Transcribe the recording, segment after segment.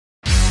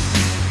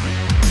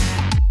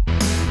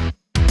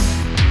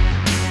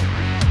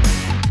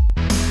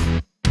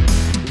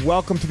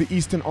welcome to the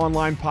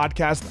Easton.Online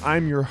podcast.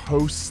 I'm your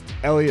host,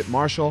 Eliot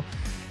Marshall.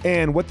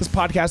 And what this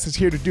podcast is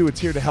here to do, it's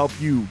here to help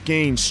you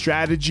gain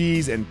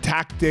strategies and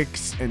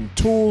tactics and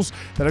tools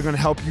that are going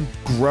to help you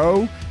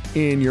grow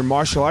in your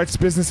martial arts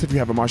business. If you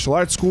have a martial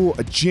arts school,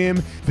 a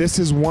gym, this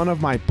is one of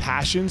my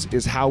passions,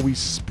 is how we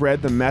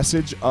spread the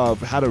message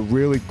of how to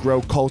really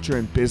grow culture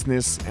and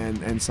business,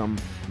 and some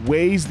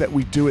ways that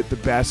we do it the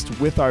best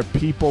with our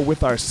people,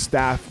 with our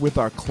staff, with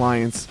our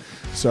clients.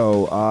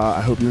 So I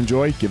hope you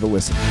enjoy. Give a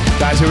listen.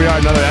 Guys, here we are,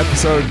 another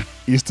episode,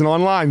 Easton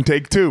Online,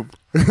 take 2.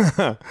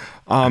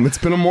 It's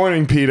been a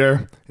morning,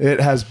 Peter. It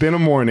has been a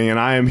morning, and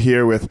I am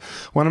here with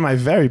one of my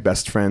very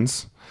best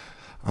friends.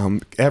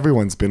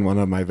 Everyone's been one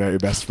of my very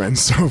best friends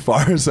so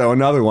far, so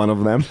another one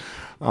of them.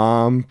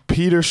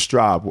 Peter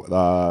Straub,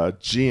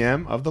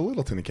 GM of the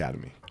Littleton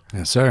Academy.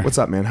 Yes, sir. What's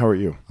up, man? How are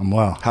you? I'm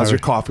well. How's your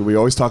coffee? We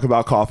always talk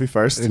about coffee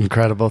first.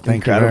 Incredible.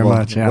 Thank you very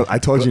much. Yeah. I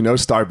told you no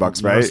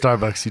Starbucks, right? No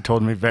Starbucks. You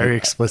told me very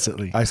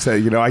explicitly. I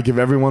said, I give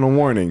everyone a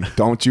warning.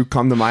 Don't you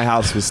come to my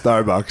house with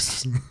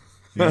Starbucks.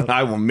 Yep.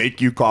 I will make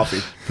you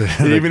coffee,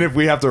 even if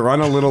we have to run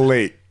a little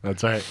late.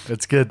 That's right.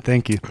 That's good.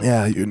 Thank you.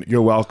 Yeah,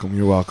 you're welcome.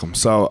 You're welcome.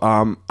 So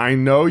I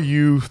know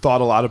you thought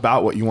a lot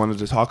about what you wanted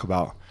to talk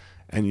about,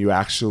 and you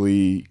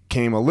actually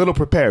came a little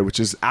prepared, which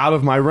is out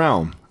of my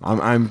realm.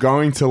 I'm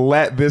going to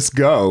let this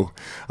go.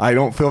 I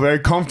don't feel very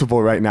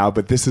comfortable right now,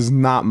 but this is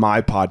not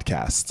my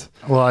podcast.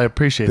 Well, I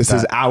appreciate this. That.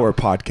 This is our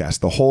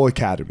podcast, the whole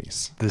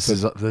Academy's. This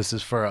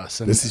is for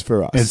us. And this is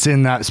for us. It's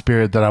in that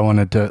spirit that I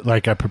wanted to, I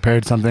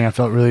prepared something. I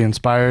felt really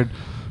inspired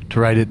to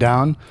write it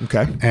down.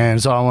 Okay.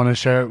 And so I want to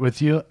share it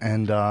with you.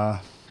 And I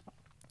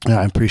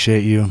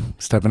appreciate you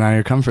stepping out of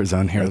your comfort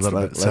zone here a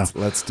little bit.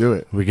 Let's do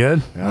it. We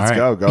good? Yeah, let's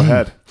go. Go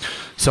ahead.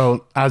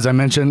 So as I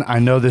mentioned, I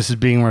know this is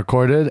being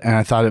recorded, and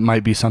I thought it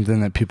might be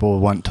something that people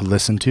would want to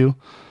listen to.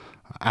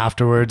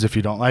 Afterwards, if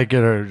you don't like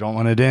it or don't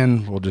want it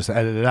in, we'll just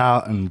edit it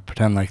out and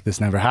pretend like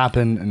this never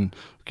happened, and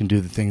we can do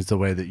the things the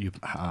way that you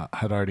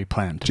had already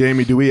planned.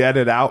 Jamie, do we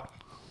edit out?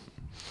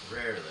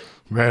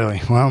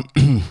 Rarely. Well,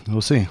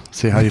 we'll see.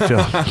 See how you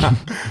feel.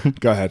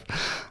 Go ahead.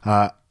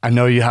 I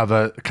know you have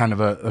a kind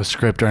of a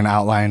script or an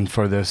outline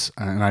for this,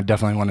 and I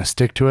definitely want to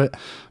stick to it.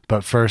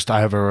 But first,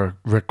 I have a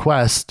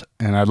request,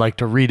 and I'd like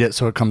to read it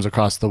so it comes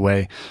across the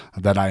way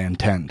that I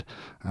intend.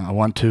 I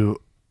want to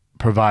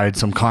provide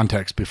some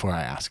context before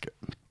I ask it.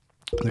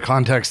 The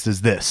context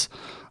is this.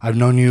 I've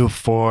known you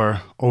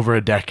for over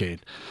a decade.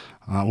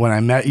 When I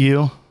met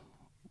you,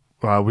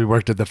 we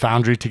worked at the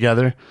Foundry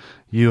together.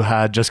 You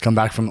had just come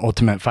back from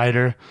Ultimate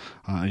Fighter.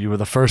 You were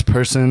the first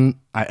person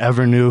I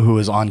ever knew who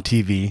was on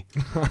TV.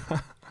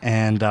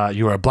 And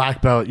you were a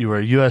black belt. You were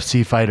a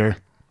UFC fighter.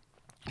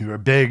 You were a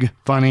big,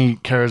 funny,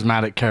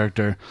 charismatic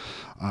character.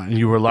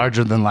 You were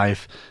larger than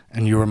life,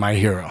 and you were my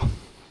hero.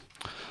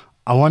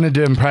 I wanted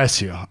to impress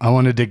you. I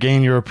wanted to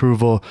gain your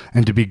approval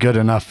and to be good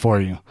enough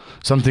for you.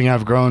 Something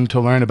I've grown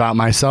to learn about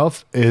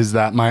myself is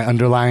that my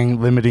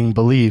underlying limiting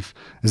belief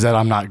is that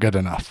I'm not good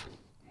enough.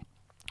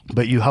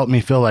 But you helped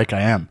me feel like I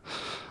am.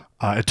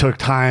 It took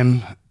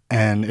time,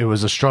 and it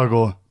was a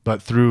struggle,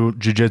 but through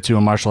jiu-jitsu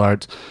and martial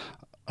arts,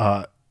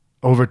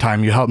 over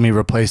time, you helped me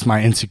replace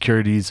my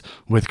insecurities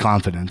with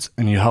confidence,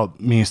 and you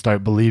helped me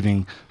start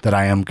believing that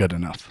I am good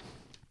enough.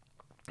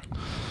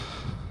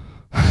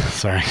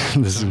 Sorry.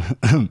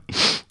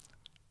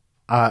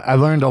 I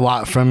learned a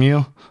lot from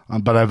you,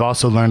 but I've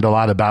also learned a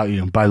lot about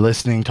you by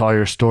listening to all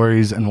your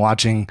stories and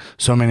watching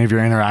so many of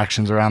your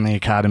interactions around the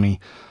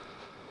academy.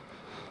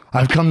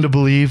 I've come to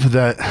believe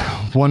that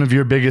one of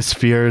your biggest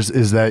fears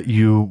is that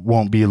you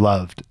won't be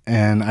loved.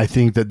 And I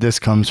think that this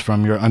comes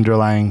from your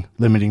underlying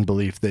limiting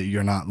belief that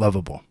you're not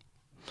lovable.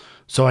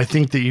 So I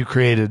think that you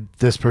created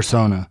this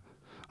persona,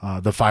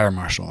 the fire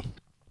marshal.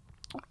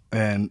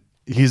 And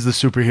he's the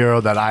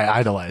superhero that I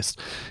idolized.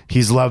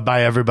 He's loved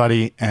by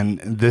everybody, and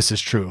this is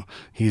true.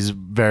 He's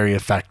very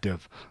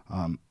effective.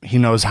 He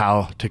knows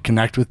how to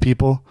connect with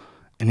people,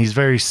 and he's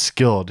very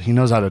skilled. He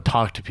knows how to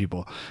talk to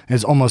people.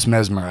 It's almost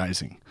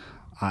mesmerizing.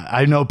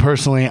 I know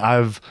personally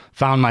I've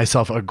found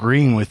myself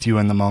agreeing with you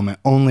in the moment,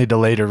 only to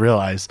later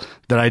realize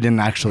that I didn't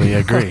actually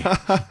agree.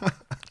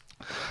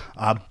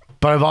 But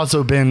I've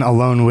also been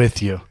alone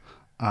with you.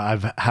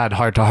 I've had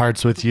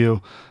heart-to-hearts with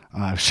you.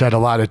 I've shed a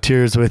lot of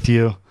tears with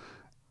you.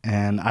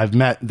 And I've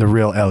met the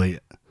real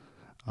Eliot.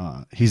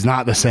 He's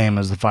not the same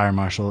as the fire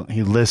marshal.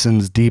 He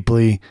listens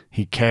deeply.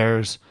 He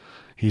cares.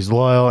 He's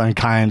loyal and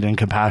kind and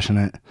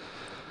compassionate.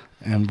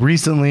 And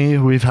recently,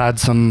 we've had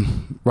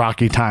some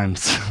rocky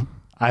times.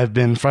 I've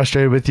been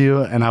frustrated with you,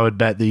 and I would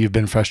bet that you've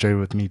been frustrated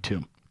with me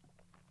too.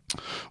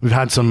 We've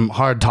had some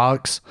hard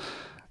talks,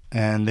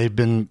 and they've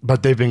been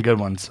good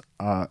ones.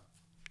 It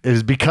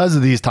is because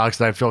of these talks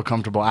that I feel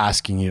comfortable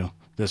asking you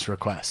this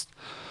request.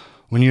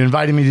 When you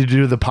invited me to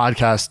do the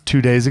podcast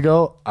 2 days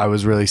ago, I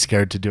was really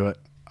scared to do it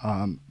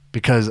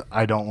because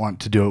I don't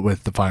want to do it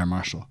with the fire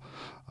marshal.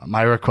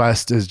 My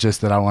request is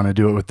just that I want to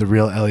do it with the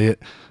real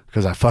Eliot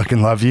because I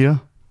fucking love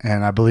you,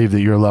 and I believe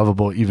that you're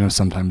lovable even if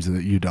sometimes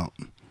that you don't.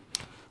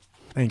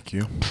 Thank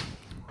you.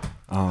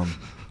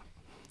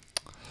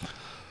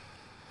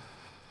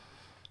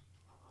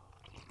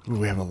 Ooh,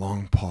 we have a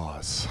long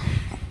pause.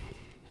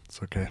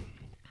 It's okay.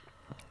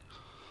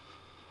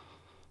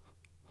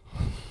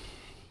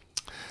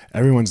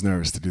 Everyone's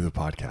nervous to do the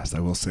podcast. I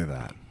will say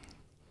that.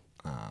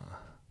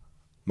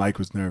 Mike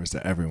was nervous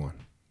at everyone,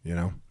 you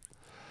know?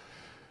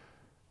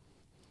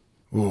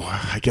 Ooh,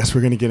 I guess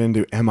we're going to get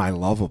into Am I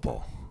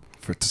Lovable?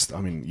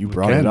 You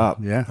brought it up.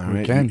 Yeah, all we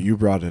right? can. You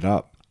brought it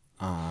up.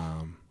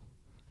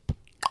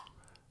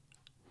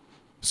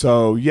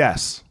 So,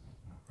 yes,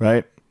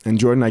 right? And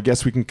Jordan, I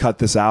guess we can cut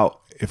this out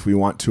if we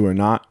want to or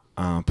not,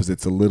 because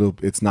it's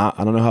not,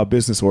 I don't know how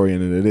business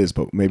oriented it is,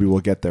 but maybe we'll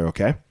get there,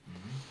 okay?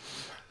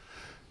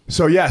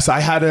 So, yes,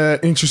 I had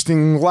an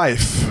interesting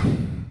life,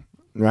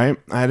 right?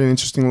 I had an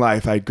interesting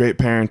life. I had great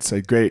parents. I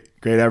had great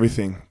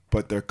everything.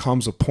 But there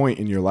comes a point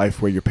in your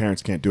life where your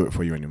parents can't do it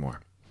for you anymore.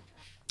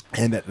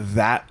 And at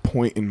that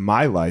point in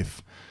my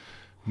life,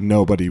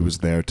 nobody was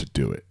there to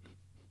do it,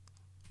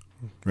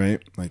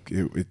 right? Like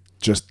it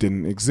just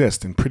didn't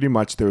exist. And pretty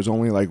much there was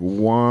only like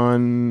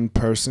one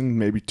person,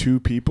 maybe two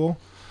people.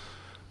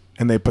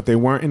 But they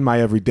weren't in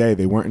my everyday.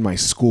 They weren't in my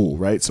school,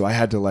 right? So I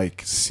had to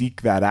like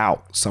seek that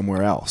out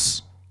somewhere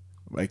else.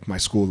 Like my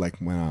school, like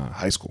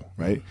high school,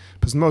 right?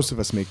 Because most of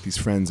us make these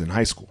friends in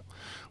high school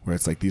where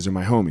it's like, these are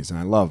my homies and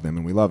I love them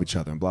and we love each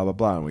other and blah, blah,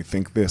 blah. And we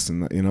think this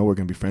and, we're going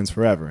to be friends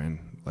forever. And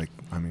like,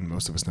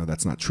 most of us know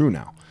that's not true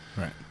now.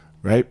 Right.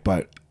 Right.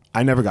 But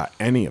I never got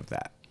any of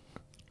that.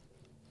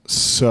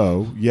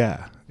 So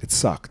yeah, it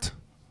sucked.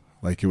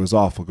 Like it was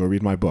awful. Go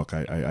read my book.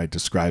 I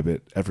describe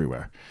it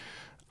everywhere.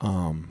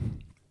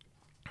 And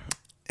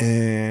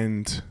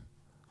then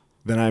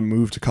I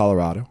moved to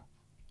Colorado.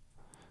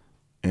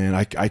 And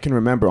I can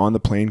remember on the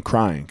plane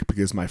crying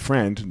because my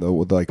friend,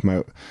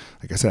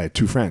 like I said, I had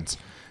two friends,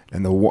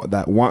 and the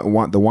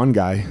one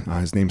guy,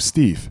 his name's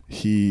Steve.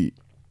 He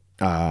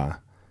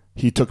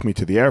took me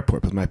to the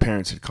airport, but my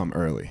parents had come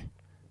early,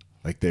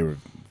 like they were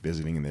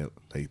visiting, and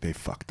they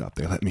fucked up.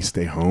 They let me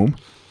stay home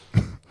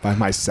by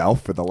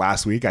myself for the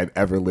last week I'd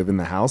ever live in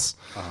the house.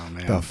 Oh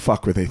man, the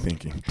fuck were they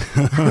thinking?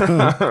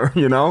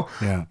 You know?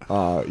 Yeah.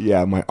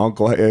 Yeah. My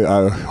uncle.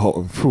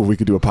 We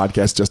could do a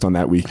podcast just on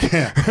that week.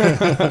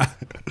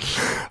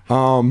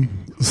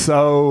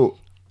 So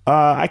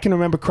I can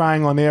remember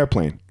crying on the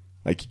airplane.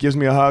 Like he gives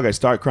me a hug, I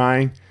start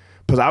crying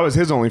because I was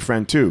his only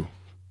friend too,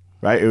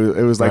 right?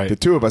 It was like the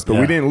two of us, but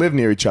we didn't live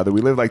near each other.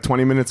 We lived like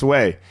 20 minutes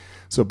away,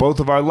 so both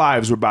of our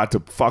lives were about to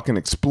fucking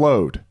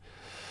explode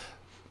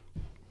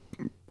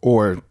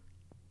or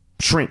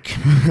shrink,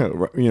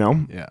 you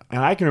know? Yeah. And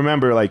I can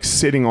remember like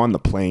sitting on the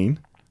plane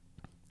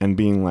and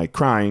being like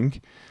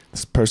crying.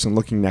 This person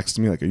looking next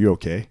to me like, "Are you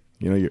okay?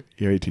 You know,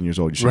 you're 18 years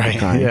old. You should be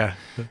crying." Yeah.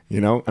 You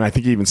know? And I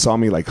think he even saw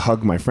me like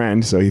hug my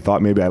friend. So he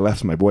thought maybe I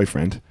left my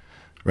boyfriend,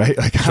 right?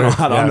 Like,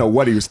 I don't know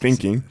what he was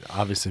thinking. It's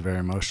obviously very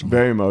emotional.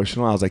 Very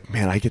emotional. I was like,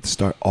 man, I get to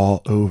start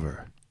all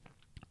over,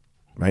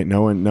 right?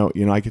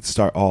 I get to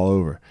start all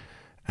over.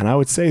 And I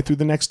would say through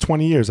the next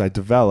 20 years, I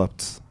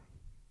developed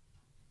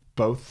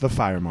both the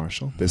fire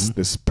marshal,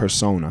 this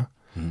persona.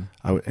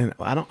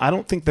 Mm-hmm. I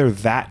don't think they're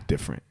that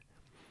different,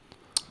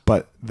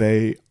 but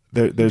there's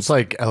it's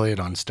like Eliot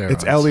on steroids.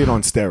 It's Eliot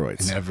on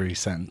steroids in every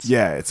sense.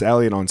 Yeah, it's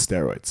Eliot on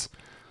steroids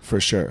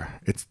for sure.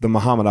 It's the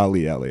Muhammad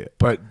Ali Eliot.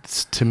 But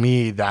to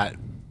me, that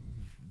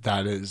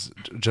is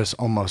just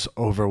almost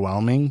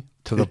overwhelming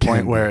to the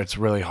point where it's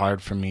really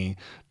hard for me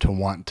to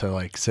want to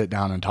like sit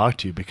down and talk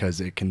to you because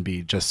it can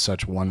be just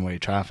such one-way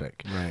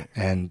traffic. Right.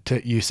 And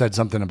you said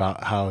something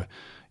about how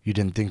you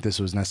didn't think this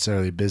was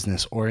necessarily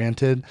business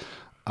oriented.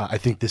 I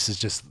think this is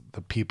just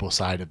the people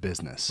side of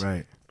business.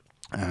 Right.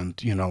 And,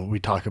 we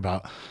talk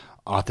about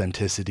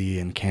authenticity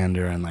and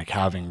candor and like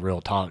having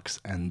real talks.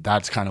 And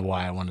that's kind of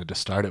why I wanted to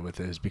start it with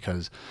it, is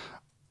because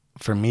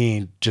for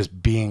me,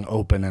 just being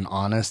open and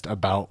honest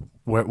about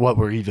what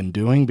we're even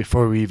doing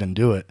before we even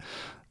do it,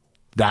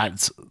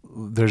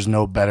 there's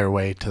no better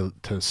way to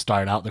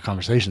start out the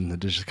conversation than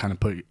to just kind of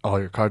put all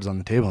your cards on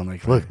the table and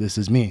like, look, this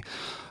is me.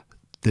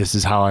 This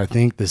is how I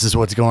think. This is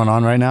what's going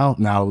on right now.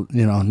 Now,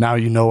 now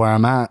you know where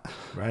I'm at.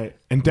 Right.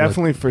 And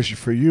definitely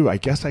for you, I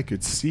guess I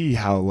could see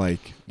how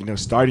like,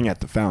 starting at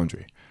the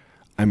Foundry,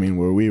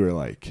 where we were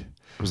like, it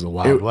was the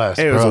Wild West.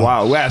 It was the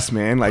Wild West,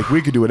 man. Like we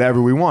could do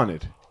whatever we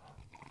wanted.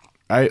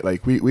 Right.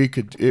 Like we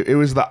could, it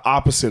was the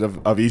opposite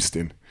of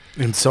Easton.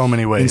 In so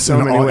many ways.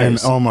 In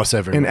almost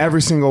every way. In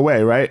every single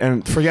way. Right.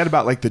 And forget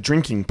about like the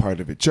drinking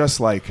part of it. Just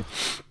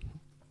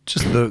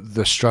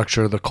the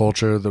structure, the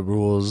culture, the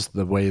rules,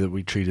 the way that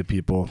we treated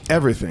people.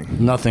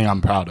 Everything. Nothing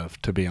I'm proud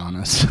of, to be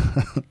honest.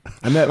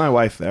 I met my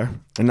wife there,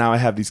 and now I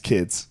have these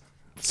kids.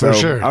 So, for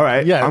sure. All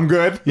right. Yeah. I'm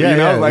good.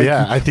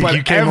 Yeah. I think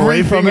you came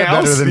away from it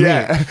better than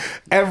me.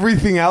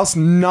 Everything else,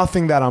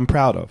 nothing that I'm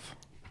proud of.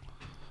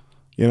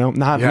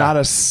 Not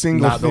a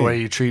single thing. Not the way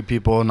you treat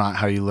people, not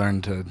how you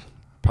learn to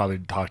probably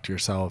talk to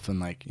yourself and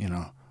like,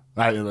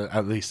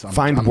 at least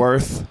find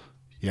worth.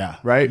 Yeah.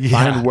 Right? Yeah.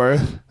 Find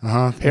worth.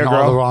 Here, girl.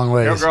 All the wrong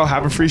ways. Here, girl,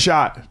 have a free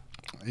shot.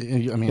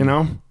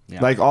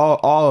 Like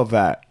all of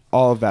that.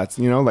 All of that.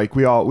 Like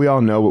we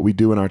all know what we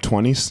do in our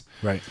 20s.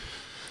 Right.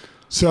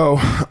 So,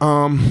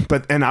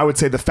 and I would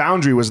say the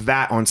Foundry was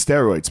that on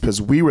steroids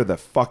because we were the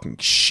fucking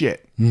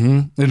shit.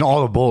 Mm-hmm. In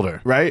all of Boulder.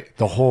 Right?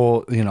 The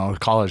whole,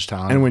 college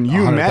town. And when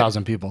you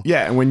 100,000 people.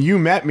 Yeah, and when you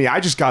met me, I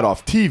just got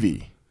off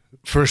TV.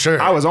 For sure.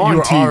 I was on you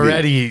were TV.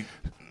 Already,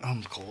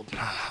 I'm cold.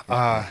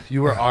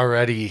 You were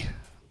already,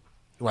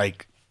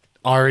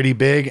 already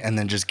big and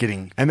then just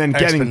getting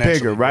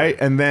bigger, right?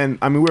 And then,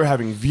 we were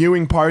having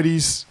viewing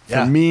parties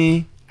for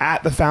me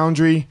at the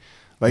Foundry.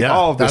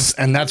 All of this.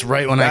 That's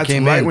right when I came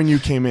in. That's right when you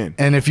came in.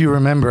 And if you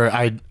remember,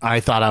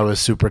 I thought I was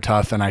super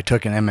tough and I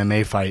took an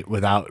MMA fight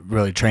without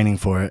really training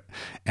for it.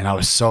 And I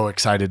was so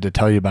excited to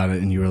tell you about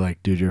it. And you were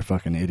like, dude, you're a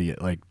fucking idiot.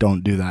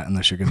 don't do that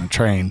unless you're going to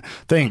train.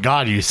 Thank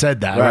God you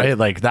said that,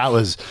 right? That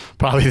was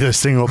probably the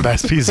single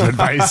best piece of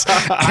advice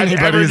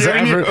anybody's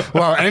ever.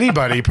 Well,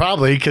 anybody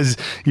probably, because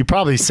you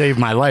probably saved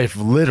my life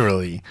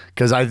literally.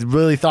 Because I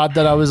really thought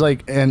that I was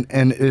and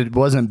it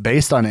wasn't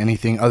based on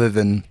anything other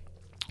than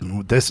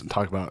this.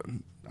 Talk about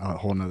a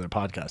whole nother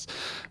podcast.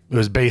 It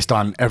was based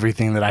on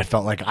everything that I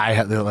felt like I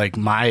had,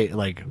 my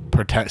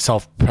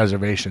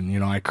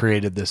self-preservation. I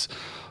created this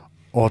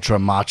ultra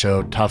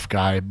macho tough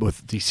guy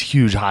with these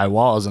huge high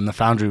walls, and the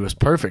Foundry was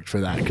perfect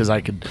for that because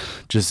I could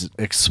just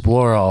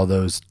explore all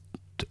those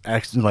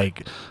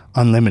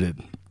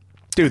unlimited.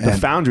 Dude, the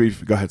Foundry.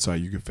 Go ahead. Sorry,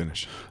 you can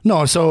finish.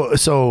 No,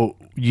 so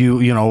you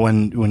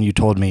when you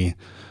told me,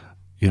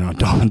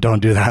 don't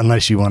do that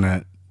unless you want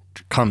to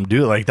come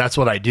do it. That's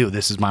what I do.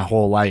 This is my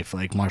whole life,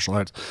 martial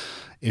arts.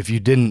 If you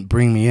didn't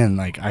bring me in,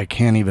 I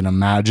can't even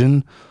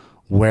imagine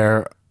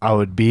where I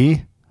would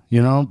be,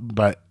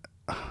 but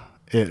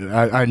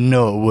I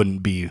know it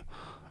wouldn't be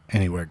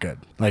anywhere good.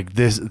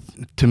 This,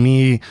 to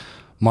me,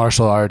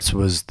 martial arts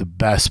was the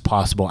best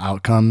possible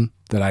outcome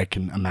that I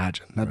can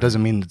imagine. That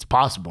doesn't mean it's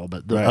possible,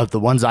 but of the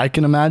ones I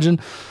can imagine,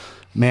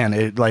 man,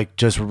 it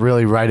just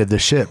really righted the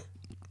ship.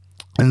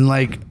 And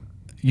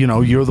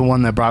you're the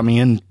one that brought me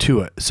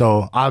into it.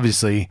 So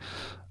obviously,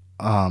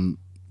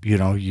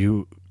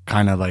 you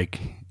kind of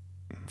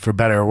for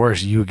better or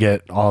worse, you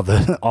get all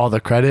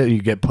the credit.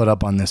 You get put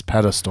up on this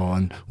pedestal,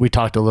 and we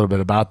talked a little bit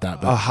about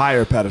that. But a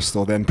higher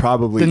pedestal than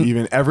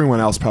even everyone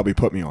else probably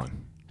put me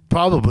on.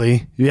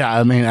 Probably, yeah.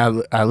 I mean,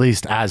 at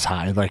least as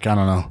high. I don't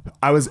know.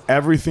 I was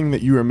everything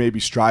that you were maybe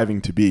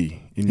striving to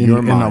be in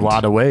your mind. In a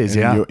lot of ways,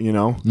 yeah.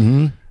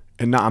 Mm-hmm.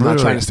 And I'm not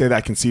trying to say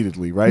that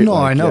conceitedly, right? No,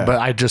 I know, but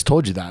I just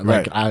told you that.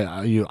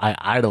 I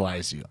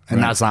idolize you,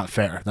 and that's not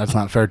fair. That's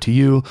not fair to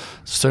you.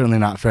 Certainly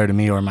not fair to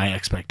me or my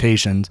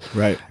expectations.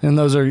 Right. And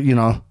those are,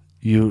 you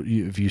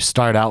if you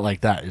start out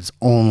like that, it's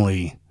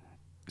only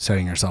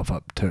setting yourself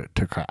up to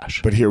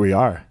crash. But here we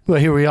are.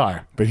 But here we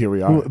are.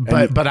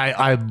 But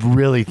I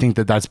really think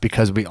that that's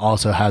because we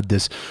also had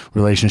this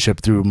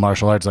relationship through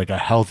martial arts, a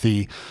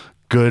healthy,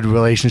 good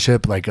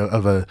relationship,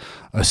 of a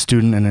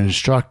student and an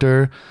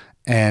instructor.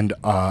 And,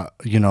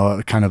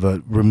 kind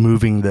of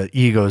removing the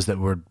egos that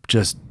were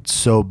just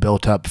so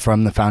built up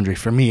from the Foundry,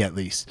 for me at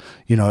least.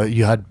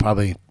 You had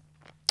probably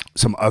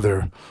some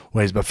other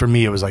ways, but for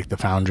me, it was the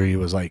Foundry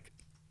was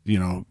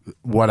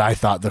what I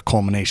thought the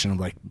culmination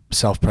of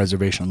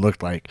self-preservation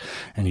looked like.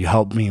 And you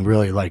helped me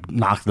really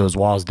knock those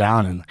walls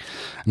down. And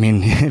I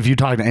mean, if you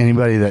talk to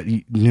anybody that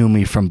knew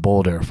me from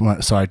Boulder,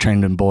 so I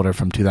trained in Boulder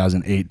from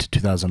 2008 to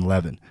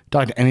 2011,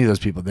 talk to any of those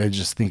people, they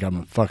just think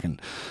I'm a fucking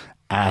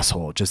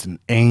asshole, just an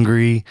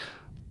angry,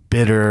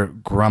 bitter,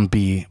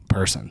 grumpy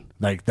person.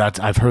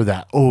 I've heard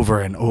that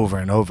over and over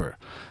and over,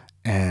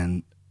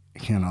 and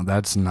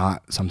that's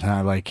not something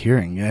I like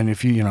hearing. And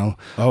if I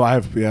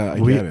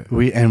get it.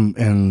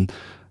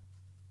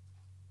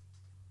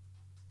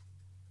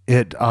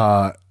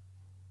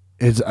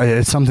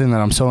 It's something that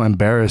I'm so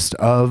embarrassed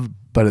of,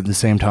 but at the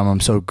same time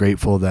I'm so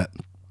grateful that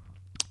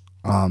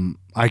I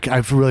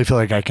really feel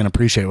like I can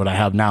appreciate what I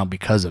have now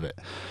because of it.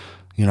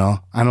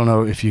 I don't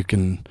know if you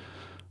can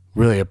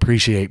really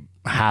appreciate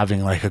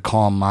having a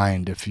calm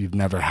mind if you've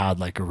never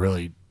had a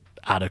really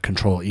out of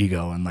control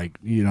ego, and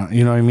you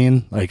know what I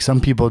mean?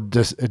 Some people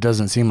just, it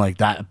doesn't seem like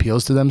that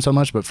appeals to them so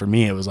much, but for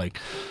me it was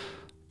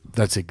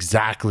that's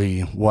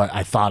exactly what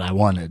I thought I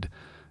wanted,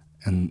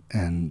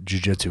 and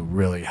jiu-jitsu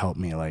really helped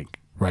me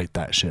right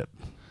that ship.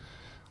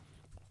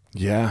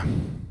 Yeah.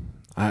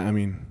 I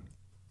mean,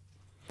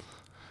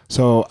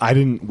 so I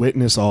didn't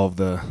witness all of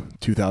the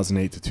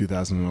 2008 to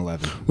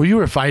 2011. Well, you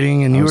were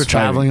fighting and you were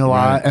traveling a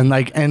lot,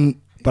 right?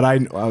 But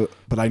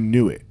I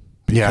knew it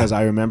because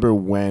I remember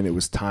when it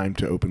was time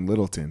to open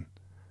Littleton,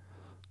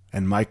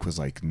 and Mike was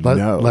like,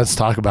 "No." Let's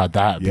talk about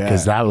that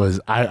because that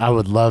was I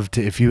would love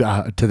to, if you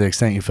to the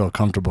extent you feel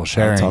comfortable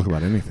sharing. I'll talk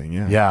about anything.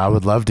 Yeah. Yeah, I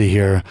would love to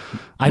hear.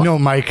 I know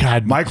Mike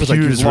was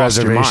huge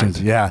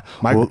reservations. Yeah,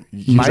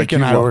 Mike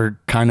and I were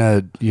kind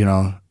of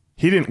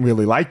he didn't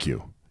really like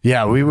you.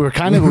 Yeah, we were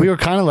kind of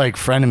like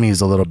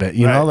frenemies a little bit,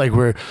 you know.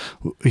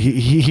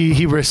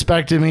 He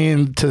respected me,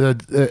 and to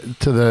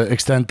the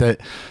extent that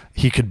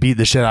he could beat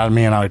the shit out of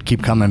me, and I would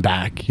keep coming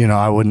back.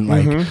 I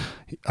wouldn't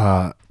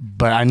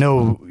but I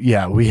know,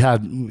 we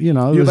had, you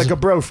had a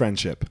bro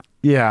friendship.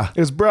 Yeah. It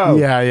was bro.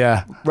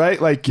 Yeah.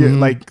 Right? Like you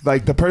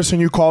like the person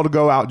you call to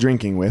go out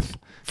drinking with.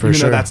 For even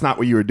sure. though that's not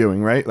what you were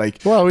doing, right? Like,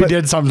 well, we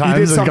did sometimes.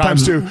 You did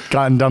sometimes too.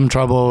 Got in dumb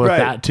trouble with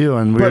that too,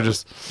 and we were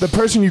just the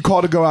person you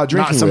call to go out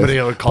drinking not somebody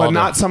with, I would call, but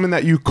not someone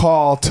that you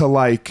call to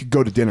like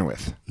go to dinner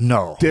with.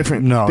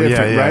 Different, right?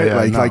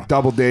 Yeah, like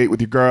double date with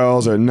your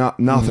girls or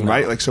nothing,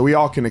 right? Like, so we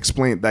all can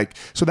explain. Like,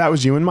 so that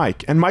was you and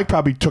Mike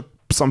probably took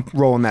some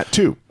role in that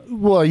too.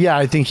 Well, yeah,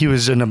 I think he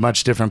was in a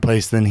much different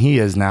place than he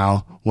is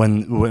now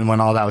when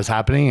all that was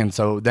happening. And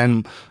so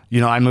then,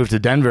 I moved to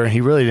Denver and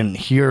he really didn't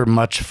hear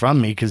much from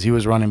me because he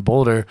was running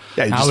Boulder.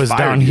 Yeah, I was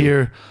down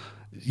here.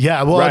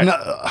 Yeah, well, right.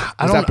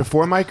 Was that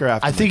before Mike or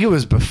after? I think it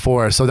was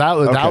before. So that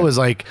was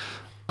like,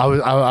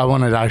 I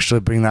wanted to actually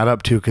bring that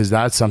up too, because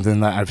that's something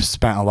that I've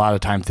spent a lot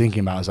of time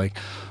thinking about. It's like,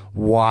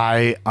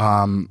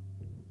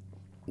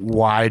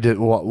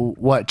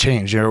 what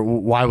changed, or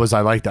why was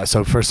I like that?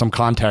 So for some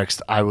context,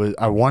 I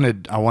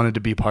wanted to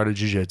be part of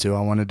jiu-jitsu.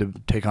 I wanted to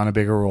take on a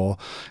bigger role,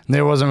 and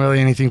there wasn't really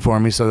anything for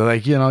me. So they're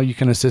like, you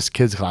can assist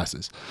kids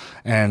classes,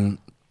 and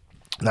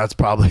that's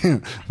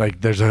probably like,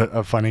 there's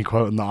a funny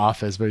quote in The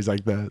Office, but he's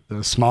like, the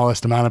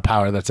smallest amount of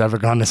power that's ever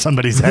gone to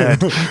somebody's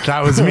head.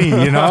 That was me,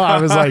 I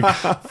was like,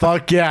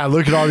 fuck yeah,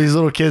 look at all these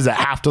little kids that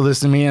have to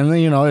listen to me. And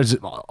then, it's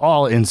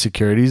all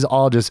insecurities,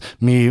 all just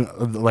me,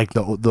 like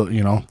the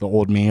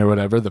old me or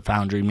whatever, the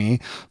foundry me,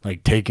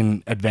 like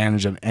taking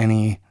advantage of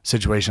any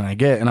situation I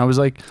get. And I was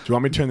like, do you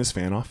want me to turn this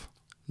fan off?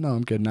 No,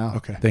 I'm good now.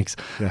 Okay. Thanks.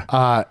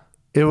 Yeah.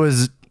 It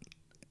was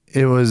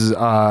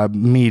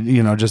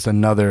me, just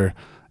another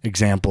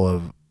example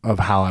of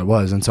how I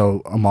was. And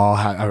so Amal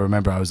I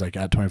remember I was like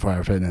at 24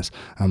 Hour Fitness,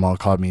 and Amal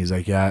called me. He's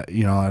like, yeah,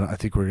 I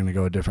think we're going to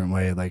go a different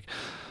way. Like,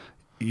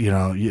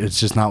 it's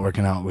just not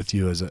working out with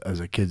you as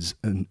a kid's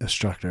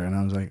instructor. And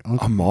I was like,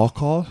 okay. Amal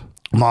called?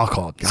 Amal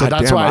called. God so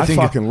that's damn, why I think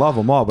fucking love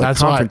Amal, but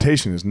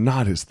confrontation is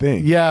not his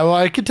thing. Yeah, well,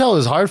 I could tell it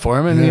was hard for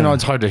him, and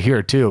it's hard to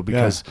hear too,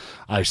 because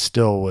I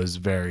still was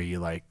very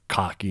like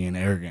cocky and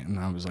arrogant, and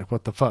I was like,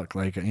 what the fuck?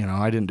 Like,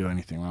 I didn't do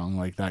anything wrong.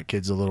 Like, that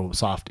kid's a little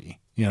softy.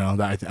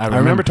 I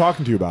remember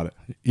talking to you about it.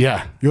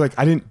 Yeah. You're like,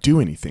 I didn't do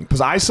anything.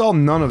 Because I saw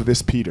none of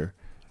this Peter.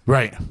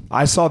 Right.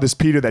 I saw this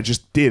Peter that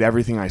just did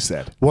everything I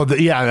said. Well,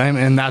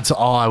 and that's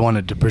all I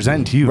wanted to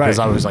present to you, because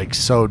I was like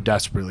so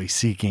desperately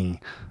seeking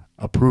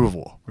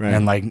approval. Right.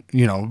 And like,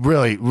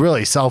 really,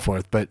 really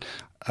self-worth, but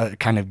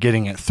kind of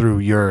getting it through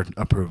your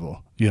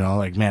approval.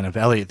 Like, man, if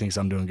Eliot thinks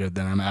I'm doing good,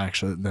 then I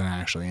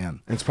actually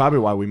am. It's probably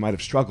why we might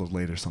have struggled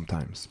later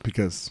sometimes,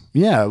 because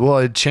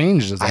it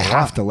changes. I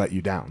have to let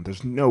you down.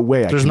 There's no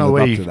way I can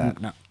live up to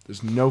that. No.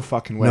 There's no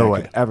fucking way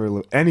I could ever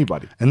live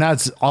anybody. And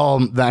that's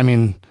all. I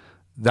mean,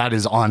 that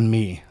is on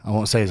me. I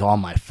won't say it's all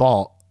my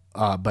fault,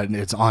 but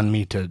it's on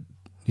me to,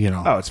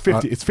 Oh, it's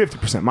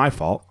 50% my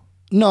fault.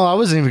 No, I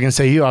wasn't even gonna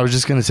say you. I was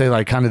just gonna say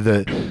like kind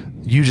of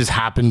you just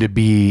happened to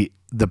be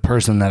the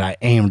person that I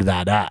aimed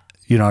that at.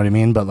 You know what I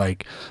mean? But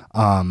like,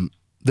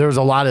 there was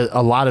a lot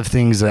of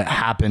things that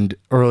happened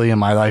early in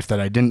my life that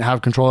I didn't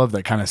have control of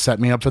that kind of set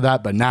me up for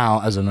that. But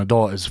now as an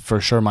adult, it's for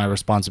sure my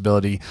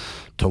responsibility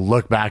to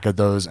look back at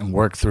those and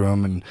work through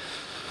them and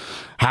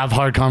have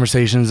hard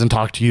conversations and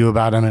talk to you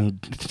about them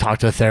and talk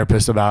to a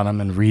therapist about them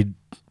and read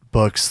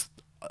books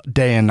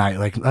day and night.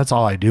 Like, that's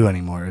all I do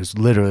anymore is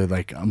literally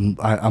like, I'm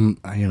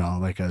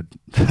like a,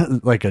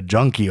 like a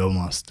junkie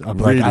almost.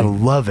 Like, I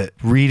love it,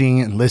 reading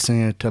and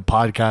listening to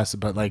podcasts,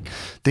 but like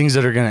things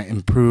that are going to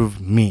improve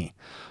me,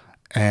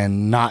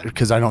 and not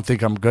because I don't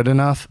think I'm good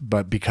enough,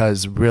 but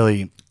because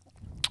really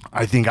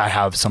I think I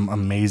have some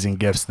amazing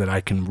gifts that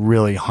I can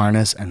really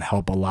harness and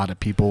help a lot of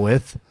people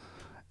with.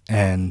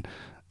 And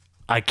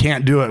I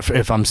can't do it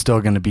if I'm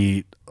still going to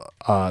be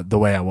the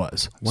way I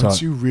was.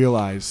 Once you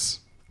realize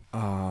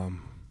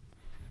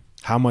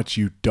how much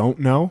you don't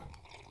know,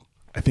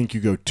 I think you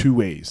go two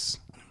ways.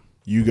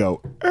 You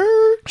go,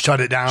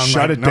 shut it down.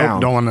 Shut it down.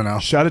 Don't want to know.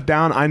 Shut it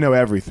down. I know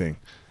everything.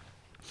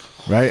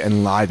 Right?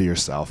 And lie to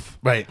yourself.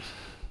 Right.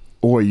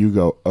 Or you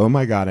go, oh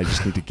my God, I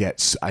just need to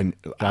get, I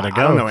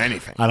don't know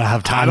anything. I don't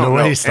have time to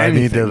waste. Anything,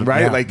 I need to,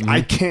 right? Yeah. Like,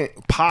 I can't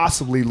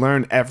possibly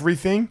learn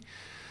everything,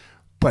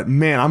 but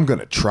man, I'm going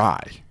to try.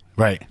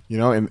 Right.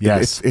 And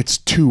it's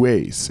two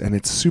ways. And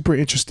it's super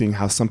interesting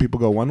how some people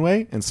go one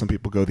way and some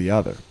people go the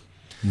other.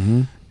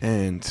 Mm-hmm.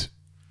 And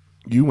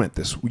you went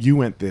this,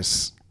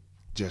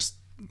 just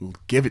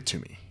give it to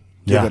me.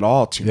 Give it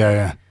all to me.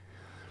 Yeah.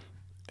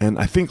 And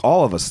I think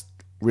all of us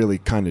really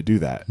kind of do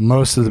that.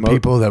 Most of the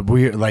people that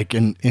we're like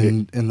in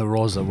the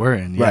roles that we're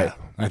in. Yeah. Right.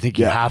 I think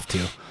you have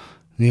to,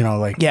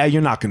 like, yeah,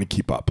 you're not going to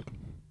keep up.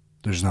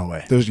 There's no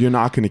way. You're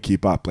not going to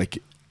keep up. Like,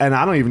 and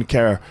I don't even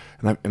care.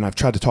 And I've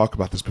tried to talk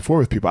about this before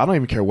with people. I don't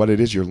even care what it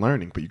is you're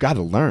learning, but you got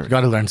to learn. You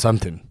got to learn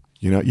something.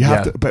 You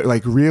have to, but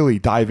like really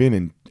dive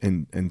in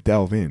and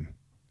delve in,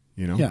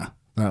 Yeah.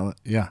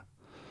 Yeah.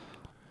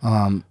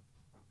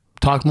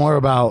 Talk more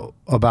about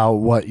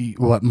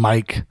what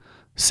Mike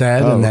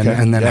said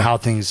and then how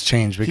things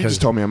changed, because he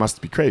just told me I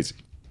must be crazy.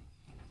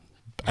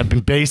 I've been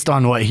based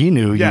on what he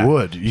knew. You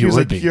would. He was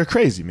like, you're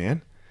crazy,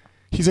 man.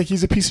 He's like,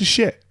 he's a piece of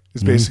shit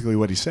is basically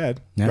what he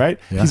said. Yeah. Right.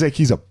 Yeah. He's like,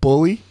 he's a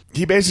bully.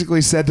 he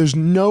basically said there's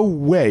no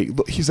way.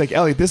 He's like,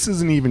 Eliot, this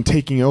isn't even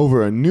taking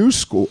over a new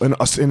school, an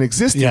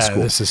existing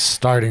school. This is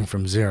starting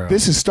from zero.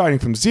 This is starting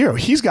from zero.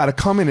 He's got to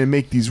come in and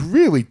make these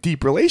really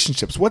deep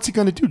relationships. What's he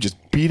going to do? Just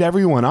beat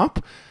everyone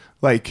up?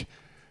 Like,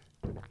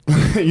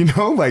 you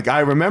know, like I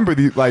remember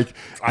and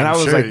I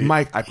was sure like,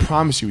 Mike, I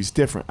promise you he's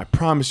different. I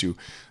promise you.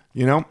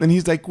 You know? And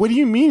he's like, what do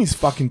you mean he's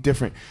fucking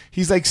different?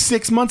 He's like,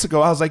 6 months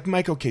ago. I was like,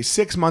 Mike, okay,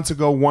 6 months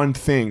ago, one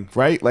thing,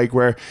 right? Like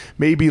where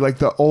maybe like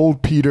the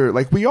old Peter,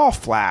 like we all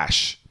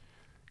flash.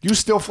 You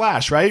still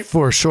flash, right?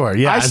 For sure.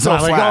 Yeah. I still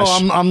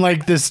flash. Like, I'm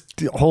like this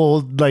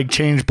whole like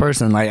changed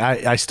person. Like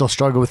I still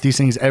struggle with these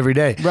things every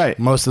day. Right.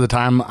 Most of the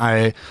time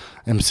I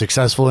am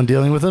successful in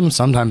dealing with them.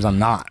 Sometimes I'm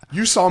not.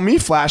 You saw me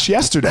flash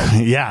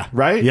yesterday. Yeah.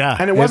 Right? Yeah.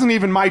 And it wasn't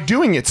even my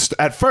doing it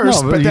at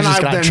first, No, but then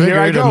here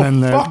I go.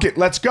 Fuck it.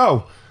 Let's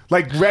go.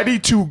 Like ready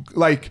to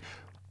like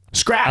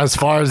scrap as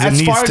far as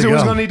it was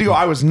going to need to go.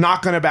 I was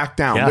not going to back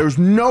down. Yeah. There was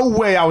no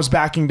way I was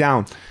backing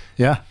down.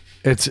 Yeah,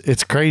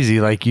 it's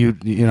crazy. Like you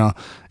know,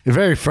 it's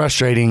very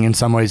frustrating in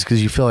some ways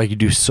because you feel like you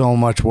do so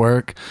much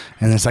work,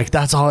 and it's like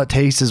that's all it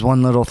takes is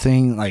one little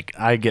thing. Like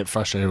I get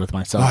frustrated with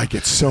myself. Oh, I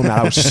get so mad.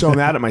 I was so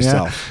mad at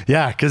myself.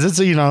 Yeah, because it's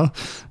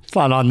it's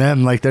not on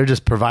them. Like they're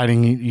just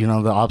providing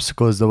the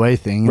obstacle is the way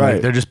thing. Right.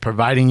 Like, they're just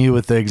providing you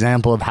with the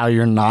example of how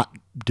you're not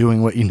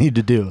doing what you need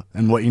to do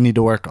and what you need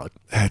to work on.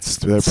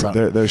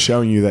 They're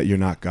showing you that you're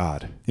not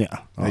God. Yeah,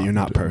 that you're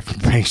not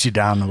perfect. Brings you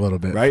down a little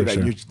bit, right? For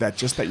That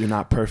sure. that you're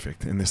not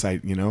perfect in this,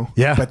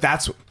 Yeah. But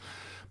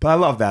I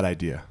love that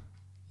idea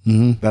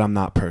that I'm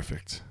not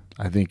perfect.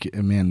 I think,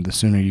 man, the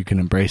sooner you can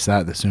embrace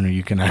that, the sooner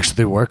you can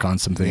actually work on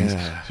some things.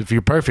 Yeah. If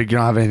you're perfect, you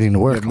don't have anything to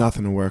work on. You have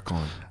nothing to work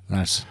on.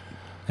 That's,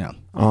 yeah.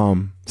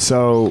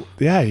 So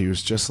yeah, he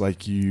was just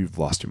like, you've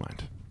lost your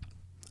mind.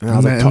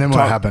 And then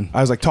what happened?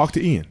 I was like, talk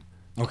to Ian.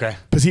 Okay.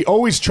 Because he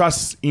always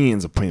trusts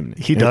Ian's opinion.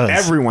 He does.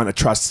 Everyone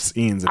trusts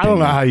Ian's opinion. I don't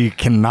know how you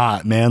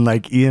cannot, man.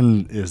 Like,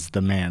 Ian is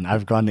the man.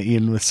 I've gone to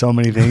Ian with so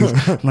many things.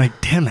 I'm like,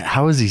 damn it,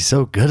 how is he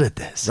so good at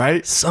this?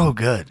 Right? So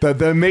good.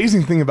 The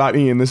amazing thing about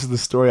Ian, this is the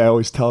story I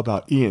always tell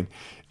about Ian,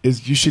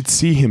 is you should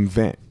see him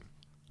vent.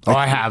 Like,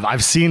 I have.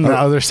 I've seen the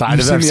other side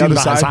of it. I've seen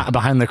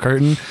behind the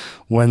curtain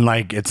when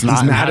like it's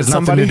not has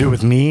nothing to do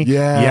with me.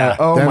 Yeah.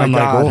 Oh then my I'm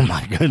God. Like, oh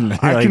my goodness.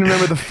 I can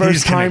remember the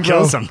first time, bro.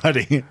 Kill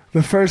somebody.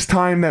 The first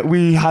time that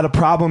we had a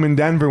problem in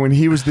Denver when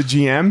he was the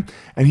GM,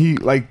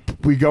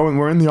 and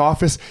we're in the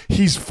office.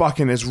 He's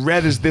fucking as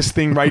red as this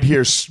thing right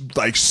here,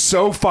 like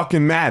so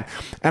fucking mad,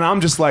 and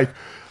I'm just like,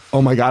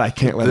 oh my God, I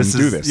can't let him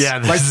do this.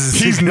 Yeah,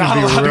 he's not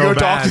allowed to go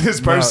talk to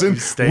this person.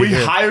 We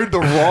hired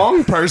the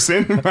wrong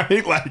person,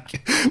 right?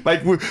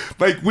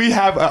 We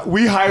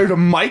hired a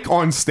Mike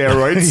on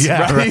steroids,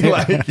 right?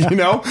 Like,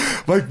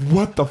 like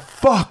what the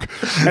fuck?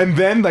 And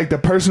then like the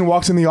person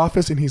walks in the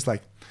office and he's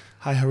like,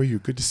 hi, how are you?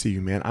 Good to see you,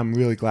 man. I'm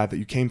really glad that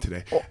you came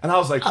today. And I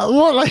was like,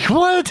 what? Like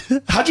what?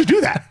 How'd you do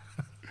that?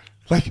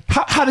 Like,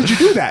 how did you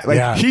do that?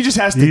 Like, he just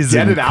has to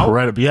get it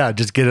out. Yeah,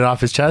 just get it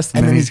off his chest.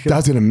 And then he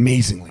does it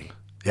amazingly.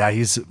 Yeah,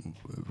 he's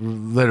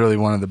literally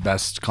one of the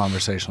best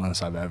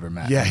conversationalists I've ever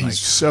met. Yeah, he's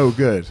so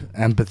good.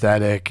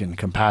 Empathetic and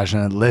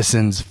compassionate,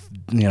 listens,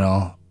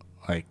 Ian's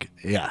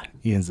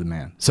the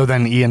man. So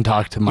then Ian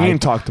talked to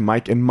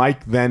Mike. And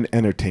Mike then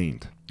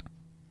entertained.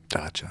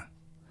 Gotcha.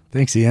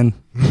 Thanks, Ian.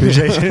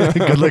 Appreciate you.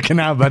 Good looking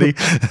out, buddy.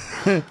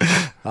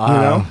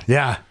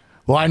 Yeah.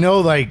 Well, I know,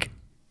 like,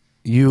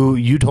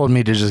 you told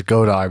me to just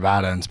go to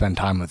Arvada and spend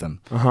time with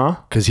him.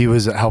 Because he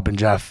was helping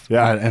Jeff in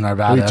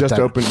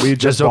Arvada. We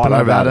just opened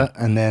Arvada.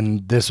 And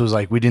then this was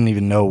like, we didn't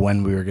even know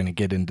when we were going to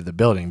get into the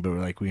building, but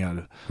we're like, we got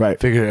to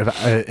figure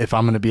if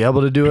I'm going to be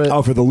able to do it.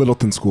 Oh, for the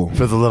Littleton school.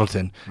 For the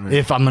Littleton. Right.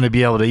 If I'm going to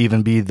be able to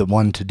even be the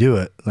one to do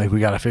it, like we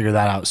got to figure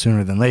that out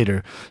sooner than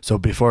later. So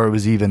before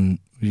you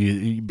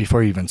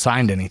even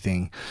signed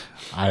anything,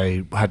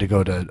 I had to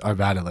go to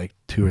Arvada like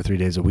 2 or 3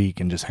 days a week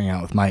and just hang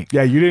out with Mike.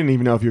 Yeah, you didn't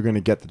even know if you were going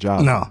to get the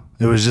job. No,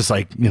 it was just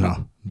like, you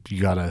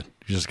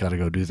just got to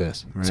go do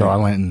this. Right. So I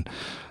went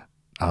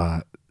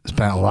and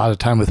spent a lot of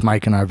time with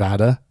Mike in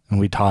Arvada, and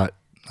we taught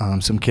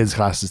some kids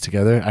classes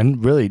together. I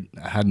really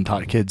hadn't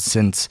taught kids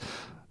since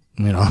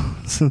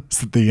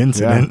the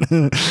incident.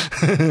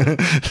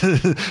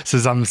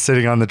 Since I'm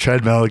sitting on the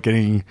treadmill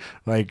getting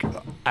like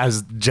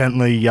as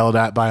gently yelled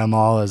at by them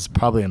all as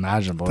probably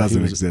imaginable.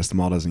 Doesn't exist.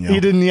 Maul doesn't yell. He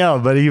didn't yell,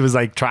 but he was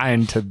like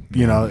trying to,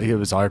 it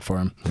was hard for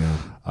him. Yeah.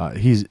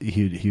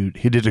 He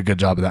did a good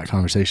job of that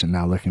conversation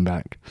now looking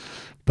back.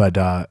 But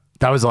that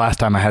was the last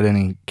time I had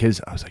any kids.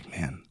 I was like,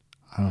 man,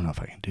 I don't know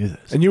if I can do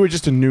this. And you were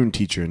just a noon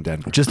teacher in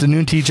Denver. Just a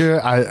noon teacher.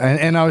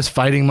 I was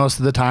fighting most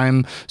of the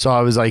time. So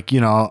I was like,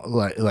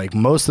 like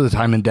most of the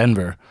time in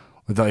Denver,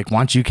 with like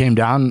once you came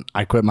down,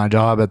 I quit my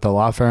job at the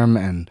law firm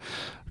and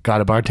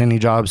got a bartending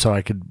job so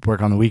I could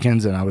work on the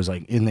weekends. And I was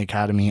like in the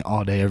academy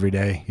all day, every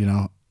day,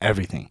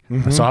 everything.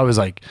 Mm-hmm. So I was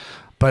like,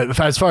 but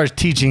as far as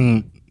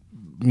teaching,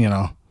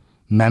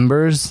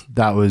 members,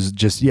 that was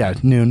just,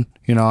 noon.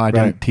 I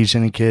didn't teach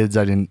any kids.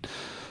 I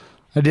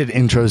did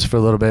intros for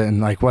a little bit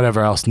and like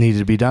whatever else needed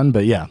to be done.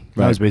 But that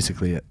was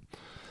basically it.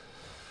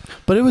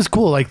 But it was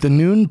cool. Like the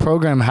noon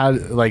program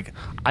had like,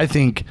 I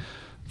think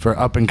for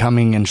up and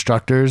coming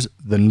instructors,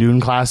 the noon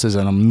class is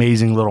an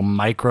amazing little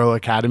micro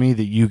academy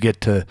that you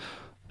get to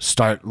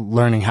start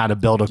learning how to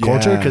build a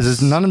culture, because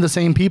it's none of the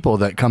same people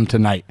that come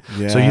tonight.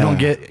 So you don't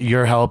get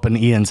your help and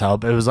Ian's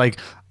help. It was like,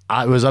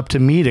 it was up to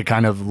me to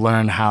kind of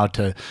learn how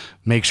to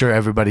make sure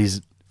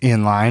everybody's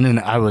in line. And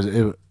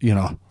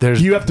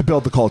you have to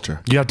build the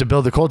culture. You have to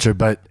build the culture,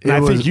 but I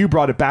think you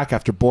brought it back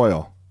after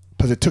Boyle,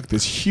 because it took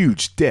this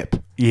huge dip.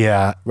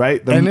 Yeah.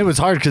 Right. And it was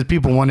hard because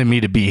people wanted me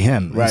to be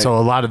him. Right. And so a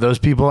lot of those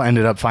people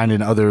ended up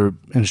finding other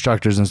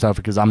instructors and stuff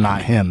because I'm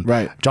not him.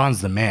 Right.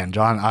 John's the man.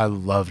 I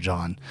love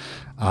John.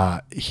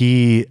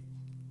 He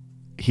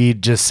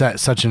just set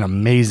such an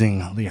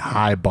amazingly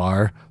high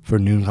bar for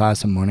noon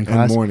class and morning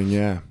class.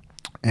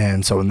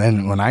 And so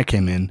then when I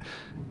came in,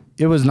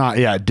 it was not,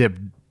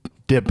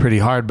 dip pretty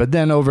hard. But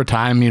then over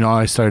time,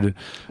 I started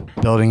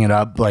building it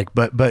up,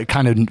 but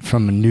kind of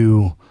from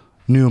new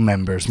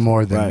members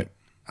more than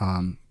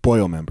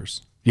Boyle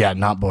members. Yeah,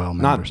 not Boyle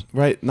members.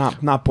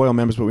 Not Boyle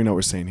members, but we know what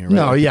we're saying here, right?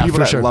 No, yeah, people for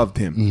that sure. loved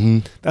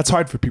him. That's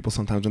hard for people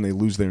sometimes when they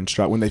lose their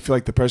instructor, when they feel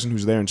like the person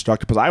who's their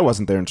instructor, because I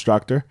wasn't their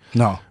instructor.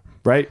 No.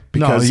 Right?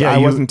 Because I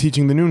wasn't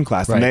teaching the noon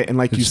class. Right. And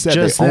like you said,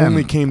 they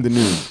only came to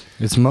noon.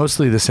 It's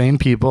mostly the same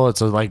people.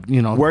 It's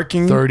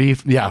working 30,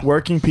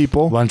 working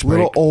people, lunch break.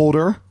 A little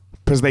older,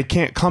 because they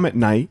can't come at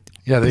night.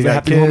 Yeah, they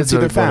have to go home to see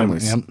their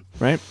families.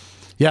 Right?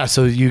 Yeah,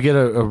 so you get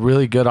a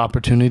really good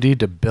opportunity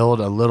to build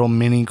a little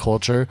mini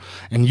culture,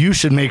 and you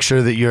should make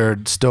sure that you're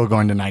still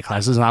going to night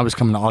classes. And I was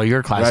coming to all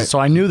your classes, so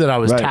I knew that I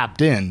was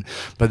tapped in.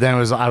 But then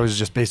I was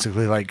just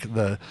basically like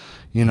the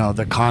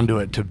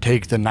conduit to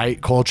take the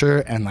night culture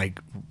and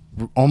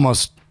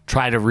almost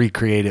try to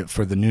recreate it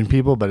for the noon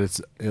people, but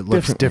it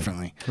looks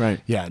differently.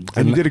 Right. Yeah,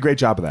 and you did a great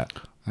job of that.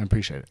 I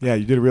appreciate it. Yeah,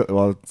 you did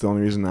it's the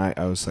only reason I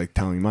was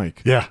telling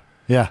Mike. Yeah.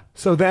 Yeah.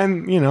 So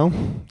then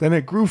then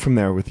it grew from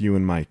there with you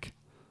and Mike.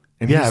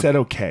 And he said,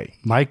 okay.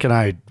 Mike and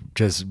I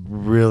just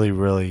really,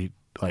 really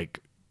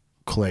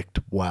clicked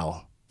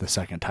well the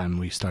second time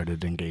we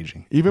started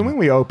engaging. Even when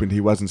we opened, he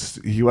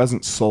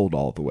wasn't sold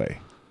all the way.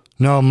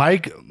 No,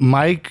 Mike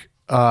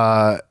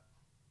had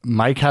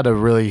a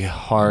really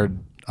hard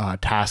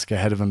task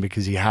ahead of him,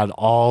 because he had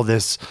all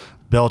this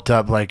built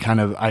up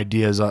kind of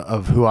ideas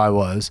of who I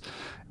was.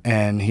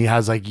 And he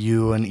has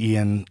you and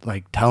Ian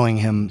telling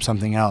him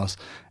something else.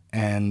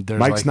 And there's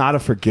Mike's not a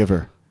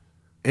forgiver.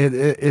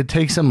 It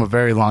takes him a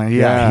very long. He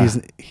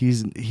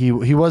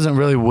wasn't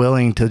really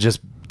willing to just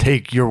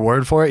take your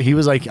word for it. He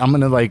was like, I'm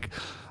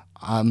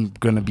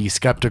gonna be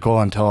skeptical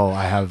until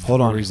I have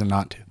a reason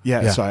not to.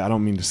 Yeah. Sorry, I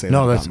don't mean to say that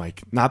about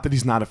Mike. Not that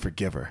he's not a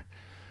forgiver.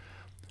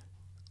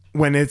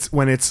 When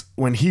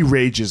he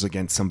rages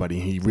against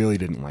somebody, he really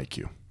didn't like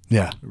you.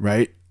 Yeah.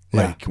 Right.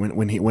 Yeah.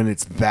 When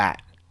it's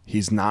that.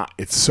 He's not.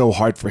 It's so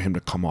hard for him to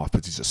come off,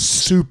 because he's a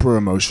super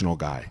emotional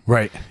guy,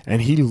 right? And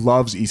he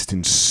loves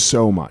Easton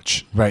so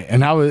much, right?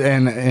 And I was,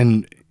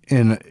 and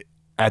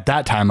at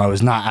that time, I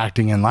was not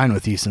acting in line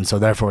with Easton, so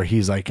therefore,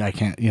 he's like, I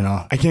can't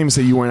even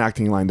say you weren't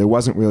acting in line. There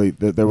wasn't really,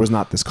 there was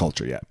not this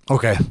culture yet.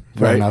 Okay,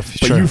 fair enough.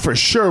 But you for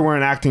sure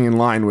weren't acting in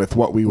line with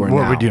what we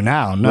we do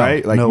now, no,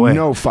 right? No way.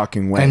 No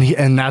fucking way.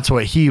 And that's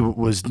what he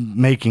was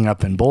making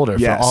up in Boulder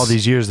for all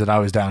these years that I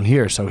was down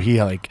here. So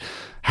he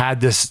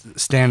had this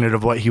standard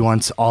of what he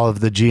wants all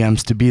of the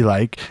GMs to be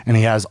like, and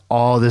he has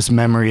all this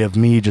memory of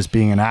me just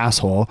being an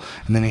asshole,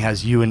 and then he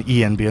has you and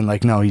Ian being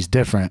like, no, he's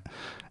different.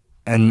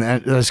 And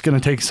that's going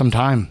to take some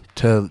time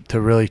to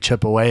really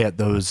chip away at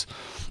those,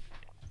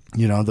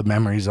 the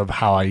memories of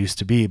how I used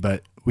to be.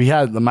 But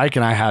Mike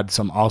and I had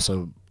some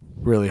also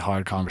really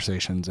hard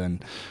conversations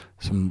and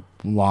some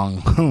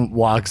long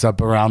walks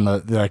up around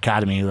the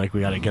academy.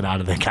 We got to get out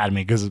of the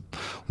academy because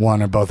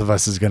one or both of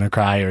us is going to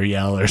cry or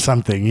yell or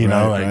something,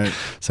 right.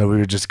 So we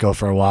would just go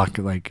for a walk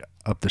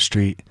up the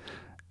street.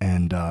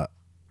 And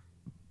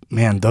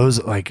man,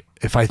 those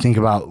if I think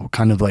about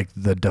kind of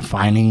the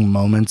defining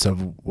moments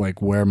of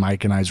where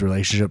Mike and I's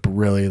relationship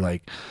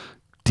really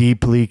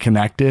deeply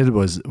connected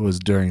was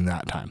during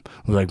that time.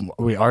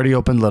 We already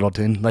opened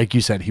Littleton. Like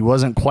you said, he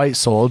wasn't quite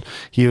sold.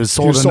 He was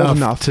sold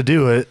enough to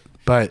do it,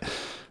 but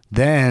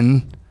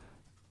then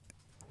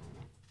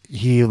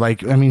he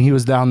he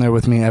was down there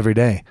with me every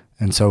day.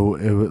 And so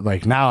it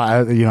was now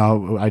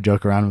I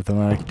joke around with him.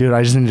 I'm like, dude,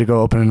 I just need to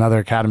go open another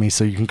academy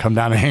so you can come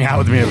down and hang out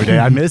with me every day.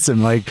 I miss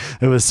him.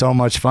 It was so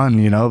much fun,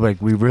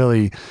 we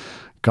really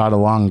got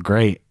along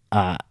great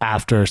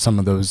after some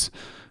of those,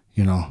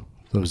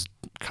 those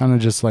kind of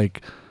just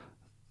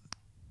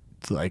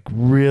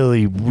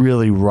really,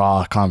 really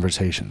raw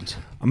conversations.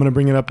 I'm going to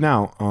bring it up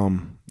now.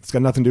 It's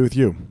got nothing to do with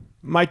you.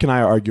 Mike and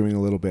I are arguing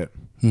a little bit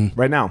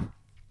right now.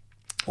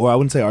 Or I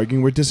wouldn't say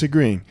arguing, we're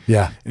disagreeing.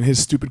 Yeah. And his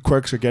stupid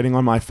quirks are getting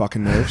on my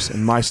fucking nerves,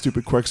 and my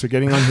stupid quirks are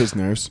getting on his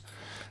nerves.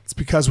 It's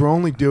because we're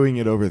only doing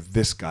it over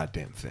this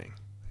goddamn thing.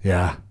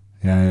 Yeah.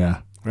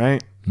 Yeah.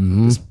 Right?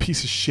 Mm-hmm. This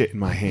piece of shit in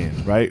my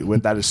hand, right?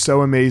 That is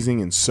so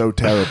amazing and so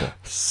terrible.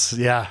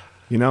 Yeah.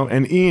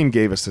 And Ian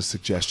gave us a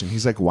suggestion.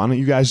 He's like, why don't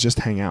you guys just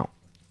hang out?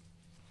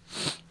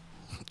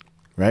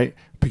 Right?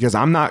 Because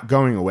I'm not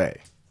going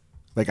away.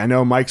 Like, I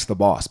know Mike's the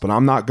boss, but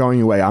I'm not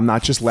going away. I'm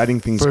not just letting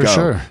things For go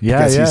sure. Yeah,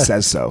 because yeah. he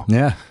says so.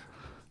 Yeah.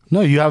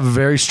 No, you have a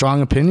very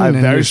strong opinion,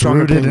 and very it's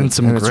rooted opinion, in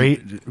some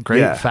great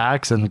yeah.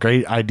 facts and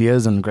great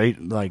ideas and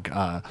great, like,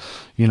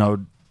 you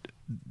know,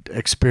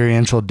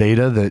 experiential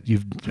data that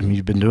you've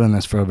been doing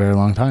this for a very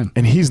long time.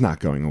 And he's not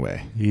going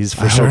away. He's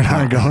for sure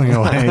not going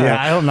away. Yeah,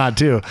 I hope not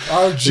too.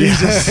 Oh,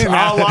 Jesus.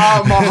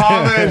 Allah,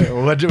 Muhammad,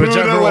 whichever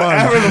Buddha,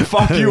 whatever one. the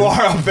fuck you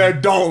are up there,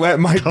 don't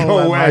let Mike go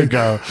away. Mike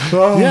go.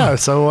 Oh. Yeah,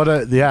 so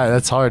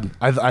that's hard.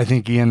 I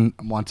think Ian,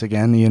 once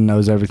again, Ian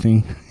knows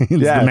everything. He's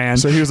the man.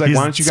 So he was like,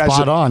 why don't you guys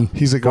spot on.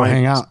 He's like, go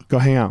hang out. Go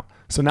hang out.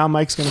 So now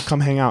Mike's going to come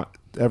hang out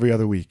every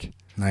other week.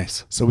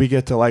 Nice. So we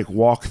get to like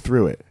walk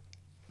through it.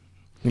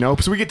 You know,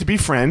 so we get to be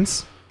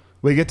friends.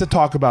 We get to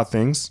talk about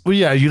things. Well,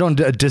 yeah, you don't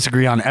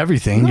disagree on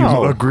everything.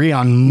 No. You agree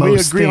on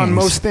most things. We agree on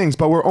most things,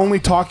 but we're only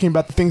talking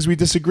about the things we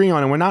disagree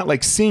on, and we're not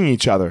like seeing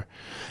each other.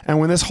 And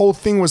when this whole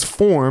thing was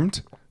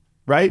formed,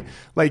 right?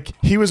 Like,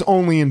 he was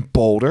only in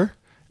Boulder,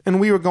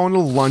 and we were going to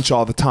lunch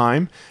all the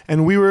time,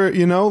 and we were,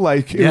 you know,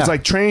 like, it was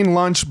like train,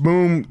 lunch,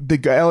 boom,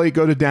 Eliot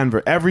go to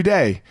Denver every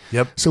day.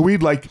 Yep. So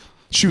we'd like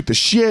shoot the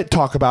shit,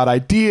 talk about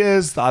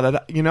ideas,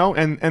 you know,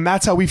 and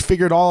that's how we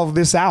figured all of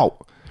this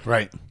out.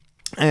 Right.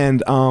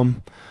 And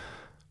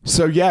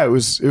so yeah, it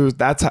was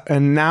that's how,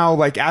 and now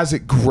like as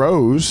it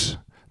grows,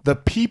 the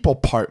people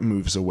part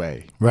moves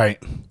away.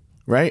 Right.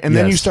 And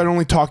then you start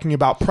only talking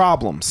about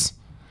problems.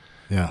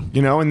 Yeah.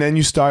 You know, and then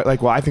you start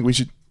like, well, I think we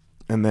should,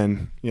 and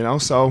then, you know,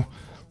 so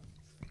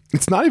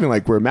it's not even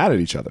like we're mad at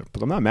each other,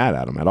 but I'm not mad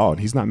at him at all, and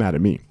he's not mad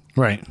at me.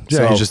 Right. Yeah,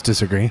 so, you just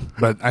disagree.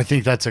 But I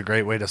think that's a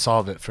great way to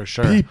solve it for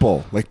sure.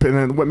 People. Like, and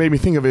then what made me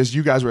think of it is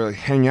you guys were like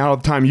hanging out all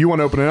the time. You want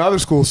to open another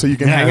school so you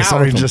can hang out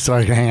with them. Just so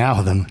I can hang out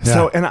with them. Yeah.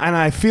 So, and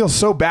I feel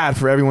so bad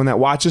for everyone that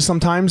watches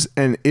sometimes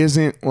and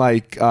isn't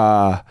like,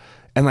 and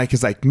like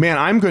is like, man,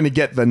 I'm going to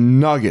get the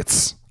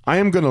nuggets. I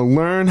am going to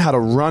learn how to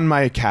run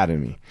my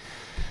academy.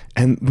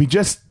 And we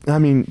just, I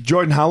mean,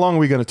 Jordan, how long are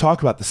we going to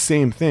talk about the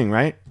same thing,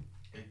 right?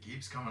 It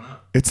keeps coming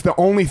up. It's the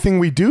only thing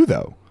we do,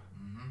 though.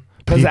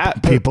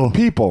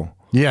 People.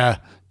 Yeah.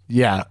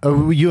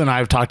 You and I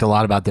have talked a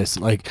lot about this.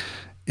 Like,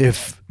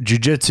 if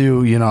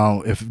jiu-jitsu, you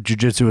know, if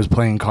jiu-jitsu was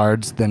playing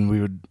cards, then we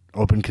would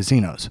open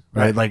casinos,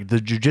 right? Like, the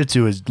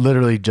jiu-jitsu is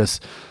literally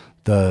just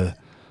the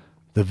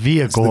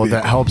vehicle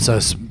that helps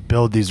us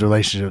build these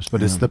relationships,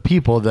 but it's the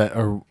people that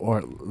are,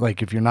 or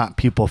like, if you're not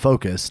people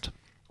focused,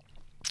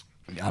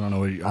 I don't know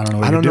what you're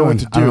doing. I don't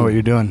know what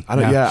you're doing.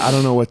 I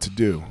don't know what to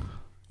do,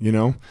 you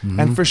know?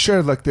 And for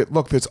sure, look,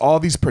 there's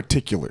all these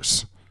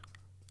particulars.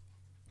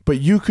 But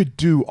you could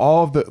do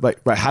all of the, like,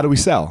 right, how do we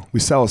sell?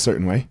 We sell a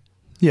certain way.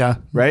 Yeah.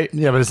 Right?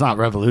 Yeah, but it's not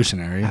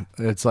revolutionary.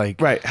 It's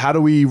like... Right. How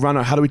do we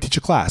teach a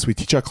class? We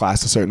teach our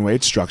class a certain way.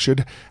 It's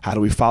structured. How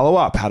do we follow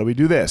up? How do we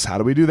do this? How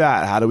do we do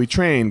that? How do we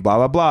train? Blah,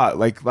 blah, blah.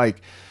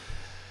 Like...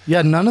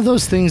 Yeah, none of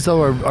those things,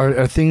 though,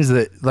 are things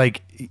that,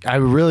 like, I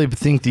really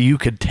think that you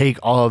could take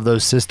all of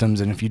those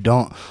systems, and if you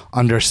don't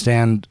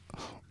understand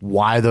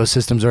why those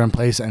systems are in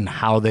place and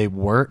how they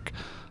work...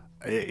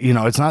 You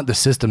know, it's not the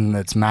system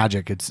that's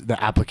magic. It's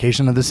the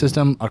application of the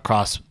system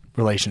across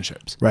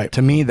relationships. Right.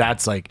 To me,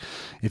 that's like,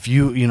 if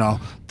you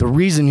know, the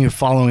reason you're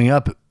following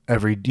up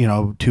every, you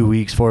know, 2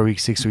 weeks, 4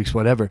 weeks, 6 weeks,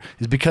 whatever,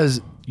 is because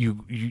you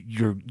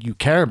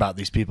care about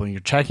these people and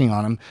you're checking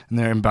on them and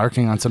they're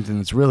embarking on something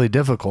that's really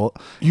difficult.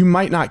 You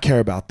might not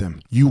care about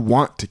them. You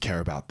want to care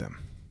about them.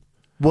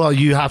 Well,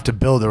 you have to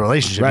build a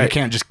relationship. Right. You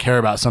can't just care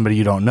about somebody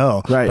you don't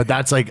know. Right. But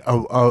that's like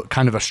a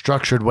kind of a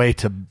structured way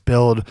to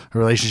build a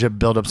relationship,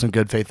 build up some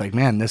good faith. Like,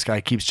 man, this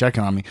guy keeps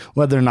checking on me.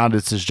 Whether or not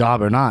it's his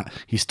job or not,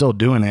 he's still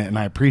doing it, and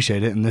I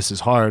appreciate it, and this is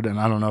hard, and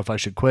I don't know if I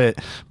should quit.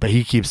 But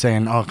he keeps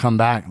saying, "Oh, come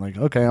back." Like,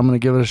 okay, I'm going to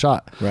give it a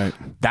shot. Right.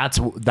 That's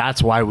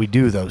why we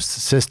do those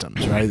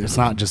systems, right? It's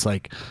not just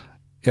like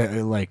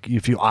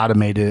if you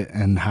automate it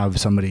and have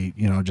somebody,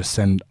 you know, just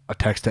send a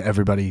text to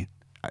everybody,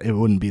 it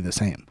wouldn't be the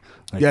same.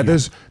 Like, yeah,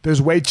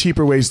 there's way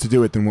cheaper ways to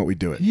do it than what we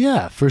do it.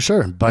 Yeah, for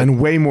sure. But and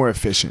way more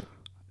efficient.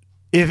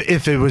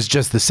 If it was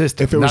just the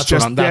system, if it was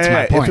that's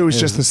my point. If it was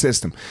just the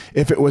system,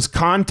 if it was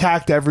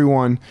contact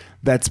everyone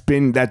that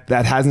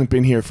hasn't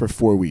been here for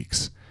 4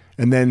 weeks,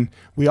 and then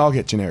we all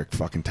get generic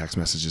fucking text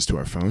messages to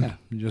our phone. Yeah,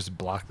 you just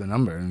block the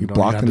number. And you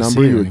block the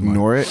number, you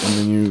ignore it, and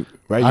then you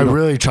right. I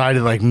really try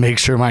to like make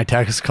sure my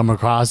texts come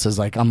across as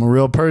like I'm a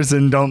real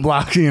person. Don't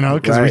block, you know,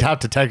 because we have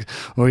to text.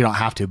 Well, we don't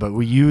have to, but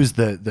we use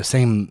the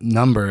same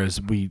number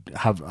as we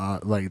have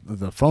like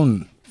the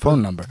phone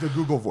number, the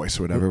Google Voice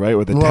or whatever, right?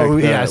 With the what do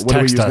we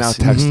use now?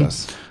 Text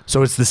us.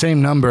 So it's the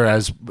same number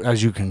as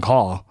you can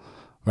call,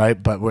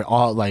 right? But we're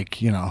all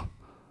like, you know.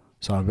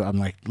 So I'm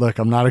like, look,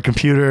 I'm not a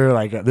computer.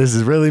 Like, this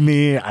is really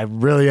me. I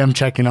really am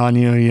checking on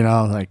you, you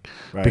know, like,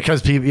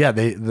 because people,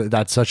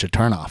 that's such a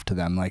turnoff to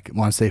them. Like,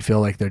 once they feel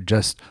like they're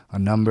just a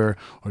number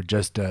or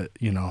just a,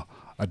 you know,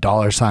 a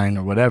dollar sign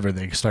or whatever,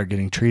 they start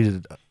getting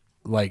treated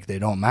like they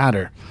don't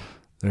matter.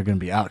 They're going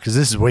to be out because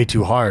this is way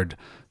too hard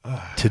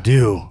to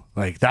do.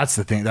 Like, that's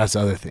the thing. That's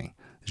the other thing.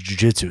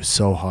 Jiu-jitsu is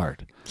so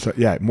hard. So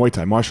yeah, Muay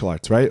Thai, martial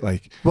arts, right?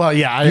 Like, well,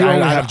 yeah, I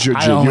only have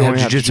jiu-jitsu. I only have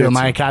have jiu-jitsu in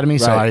my academy,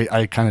 so right.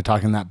 I kind of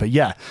talk in that. But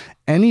yeah,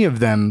 any of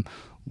them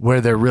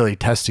where they're really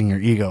testing your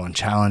ego and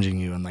challenging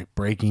you and like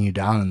breaking you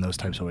down in those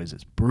types of ways,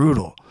 it's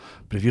brutal.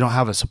 But if you don't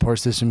have a support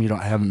system,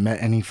 haven't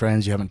met any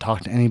friends, you haven't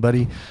talked to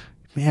anybody,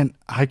 man,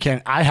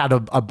 I had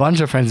a bunch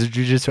of friends at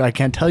jiu-jitsu. I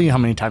can't tell you how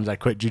many times I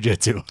quit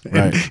jiu-jitsu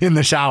in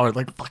the shower.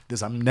 Like, fuck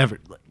this. I'm never,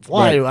 like,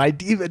 why do I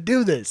even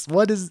do this?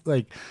 What is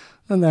like,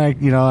 and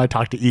then I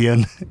talk to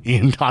Ian.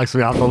 Ian talks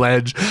me off the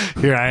ledge.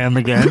 Here I am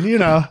again,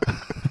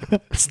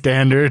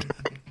 standard.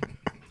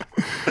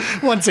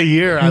 Once a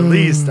year, at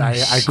least,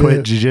 I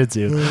quit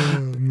jiu-jitsu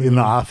in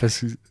the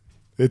office.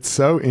 It's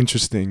so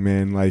interesting,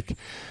 man. Like,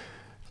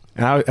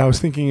 and I was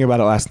thinking about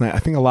it last night. I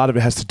think a lot of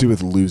it has to do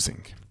with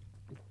losing.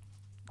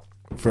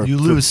 You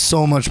lose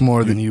so much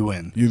more than you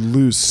win. You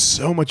lose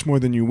so much more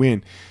than you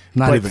win.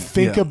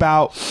 Think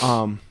about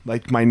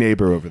like my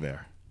neighbor over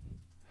there.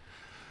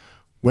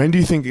 When do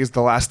you think is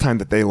the last time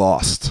that they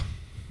lost?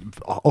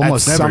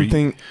 Almost never.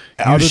 Something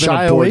you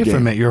shy away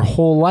from it your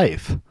whole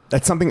life.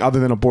 That's something other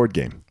than a board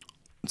game.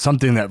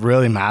 Something that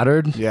really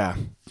mattered. Yeah.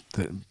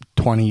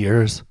 20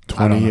 years.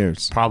 20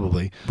 years.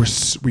 Probably.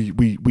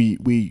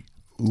 We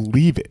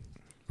leave it.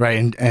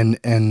 Right.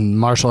 And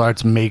martial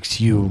arts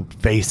makes you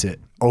face it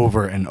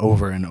over and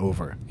over and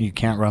over. You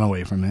can't run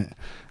away from it.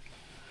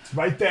 It's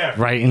right there.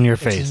 Right in your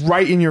face. It's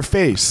right in your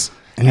face.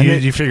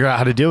 And you figure out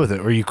how to deal with it,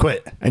 or you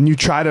quit. And you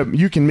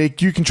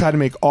can try to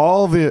make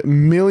all the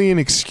million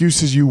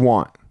excuses you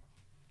want,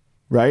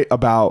 right?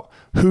 About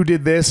who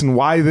did this and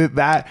why did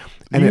that.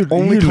 And it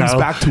only comes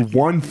back to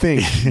one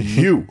thing.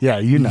 You. Yeah,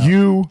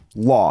 You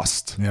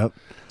lost. Yep.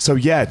 So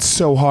yeah, it's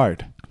so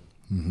hard.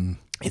 Mm-hmm.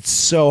 It's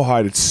so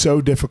hard. It's so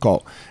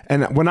difficult.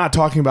 And we're not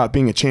talking about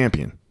being a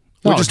champion.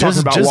 We're just talking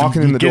about just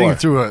walking in the door. Getting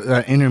through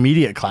an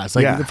intermediate class.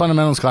 Like the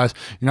fundamentals class,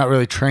 you're not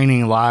really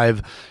training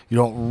live.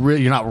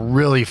 You're not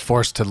really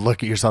forced to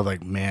look at yourself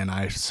like, man,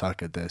 I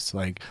suck at this.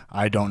 Like,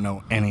 I don't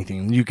know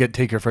anything. You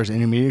take your first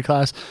intermediate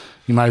class,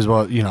 you might as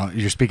well,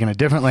 you're speaking a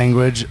different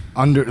language,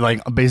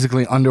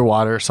 basically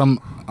underwater,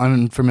 some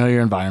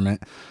unfamiliar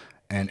environment,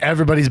 and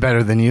everybody's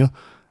better than you.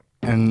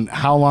 And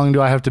how long do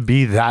I have to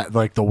be that,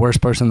 like, the worst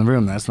person in the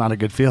room? That's not a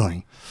good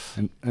feeling.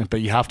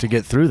 But you have to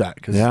get through that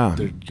because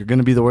you're going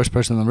to be the worst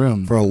person in the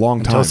room for a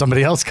long time until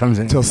somebody else comes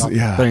in.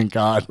 Thank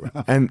God.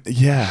 And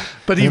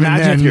but even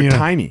imagine then, if you're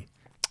tiny.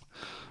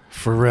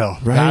 For real.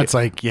 Right? That's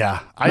like,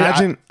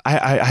 Imagine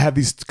I have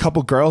these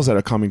couple girls that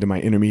are coming to my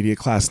intermediate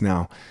class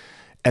now,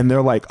 and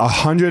they're like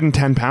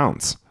 110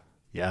 pounds.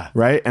 Yeah.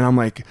 Right. And I'm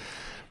like,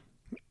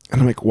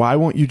 why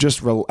won't you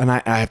just, and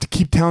I have to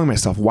keep telling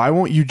myself, why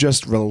won't you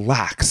just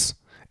relax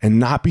and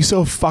not be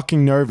so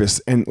fucking nervous?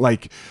 And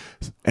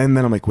then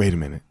I'm like, wait a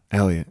minute,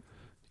 Eliot.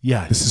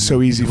 Yeah. This is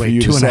so easy for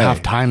you to say.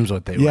 2.5 times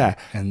what they were. Yeah.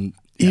 And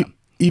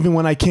even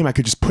when I came, I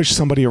could just push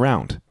somebody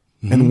around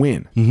and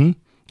win. Mm-hmm.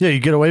 Yeah. You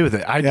get away with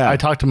it. I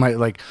talked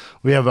to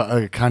we have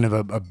a kind of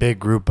a big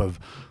group of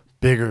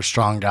bigger,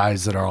 strong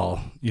guys that are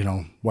all,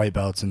 white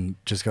belts and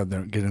just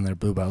getting their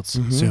blue belts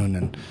soon.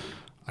 And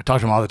I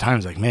talk to them all the time.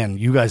 It's like, man,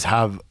 you guys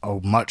have a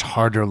much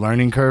harder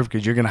learning curve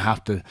because you're going to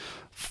have to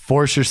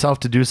force yourself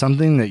to do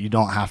something that you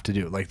don't have to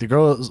do. Like the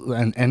girls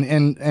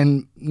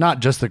and not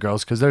just the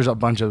girls, because there's a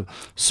bunch of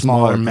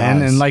smaller men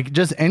guys. And like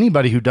just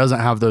anybody who doesn't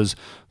have those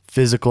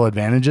physical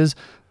advantages,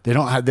 they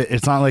don't have.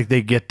 It's not like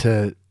they get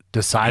to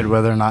decide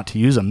whether or not to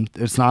use them.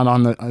 It's not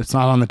on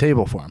the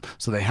table for them.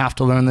 So they have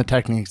to learn the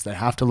techniques. They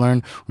have to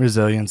learn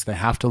resilience. They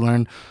have to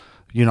learn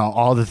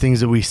all the things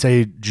that we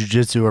say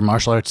jiu-jitsu or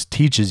martial arts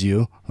teaches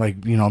you,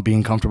 like,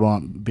 being comfortable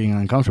and being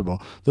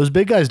uncomfortable. Those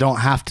big guys don't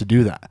have to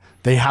do that.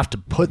 They have to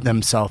put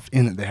themselves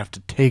in it. They have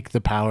to take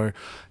the power,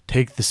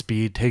 take the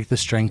speed, take the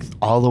strength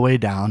all the way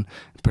down,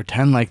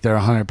 pretend like they're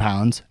 100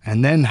 pounds.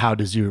 And then how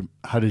does your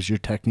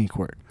technique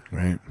work?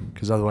 Right.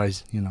 Because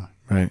otherwise,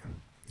 right.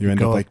 You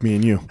end up like me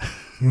and you.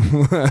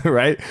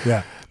 Right?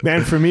 Yeah.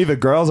 Man, for me, the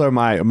girls are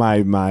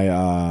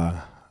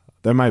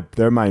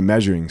they're my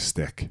measuring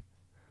stick.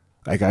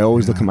 Like, I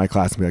always look at my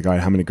class and be like, all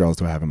right, how many girls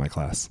do I have in my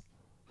class?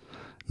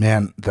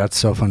 Man, that's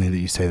so funny that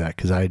you say that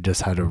because I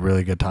just had a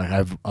really good talk. I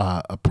have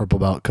a purple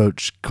belt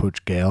coach,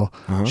 Coach Gail.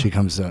 She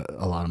comes to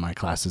a lot of my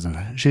classes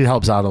and she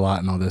helps out a lot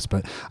and all this.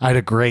 But I had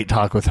a great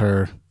talk with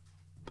her.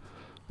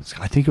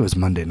 I think it was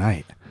Monday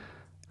night.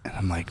 And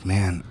I'm like,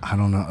 man, I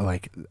don't know.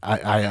 Like,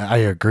 I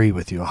agree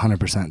with you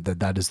 100%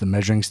 that is the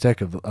measuring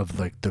stick of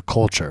like the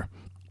culture.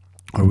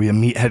 Are we a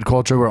meathead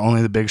culture where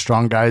only the big,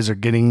 strong guys are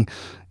getting...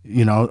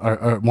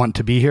 or want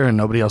to be here and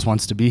nobody else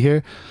wants to be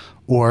here?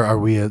 Or are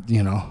we,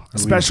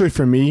 especially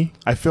for me,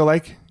 I feel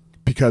like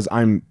because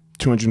I'm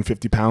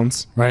 250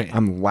 pounds, right?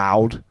 I'm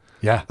loud.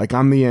 Yeah. Like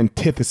I'm the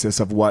antithesis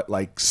of what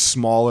like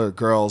smaller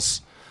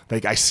girls,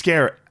 like I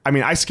scare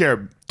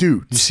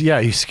dudes.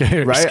 You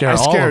scare, right? Scare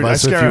all of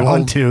us if you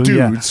want to.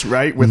 Dudes,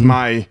 right? With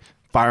my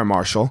fire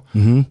marshal,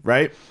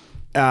 right?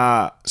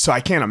 So I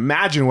can't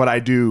imagine what I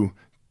do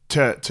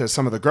to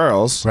some of the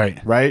girls.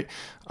 Right.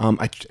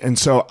 And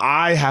so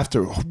I have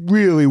to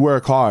really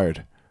work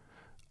hard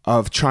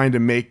of trying to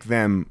make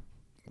them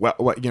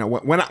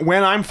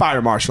when I'm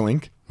fire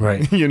marshaling,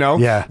 Right.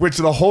 Yeah, which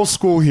the whole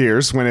school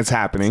hears when it's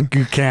happening.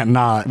 You can't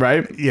not.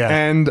 Right. Yeah.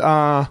 And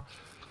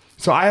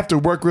so I have to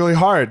work really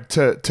hard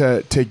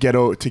to get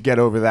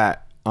over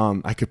that.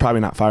 I could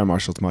probably not fire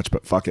marshal as much,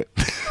 but fuck it.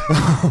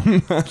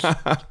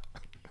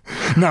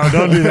 No,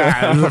 don't do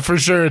that. For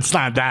sure, it's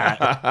not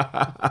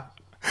that.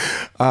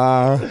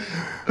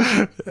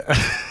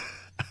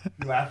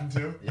 You laughing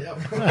too? Yep.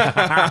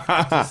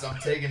 I'm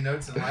taking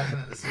notes and laughing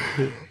at the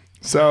same.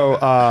 So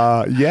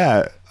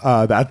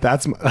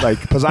that's like,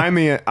 because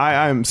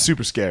I'm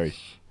super scary.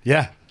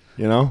 Yeah.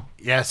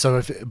 Yeah. So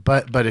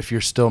if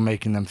you're still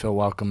making them feel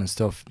welcome and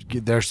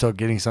they're still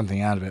getting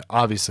something out of it,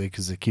 obviously,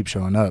 because they keep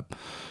showing up.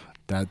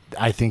 That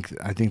I think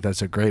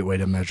that's a great way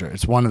to measure.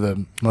 It's one of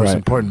the most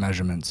important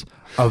measurements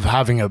of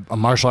having a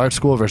martial arts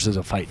school versus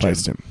a fight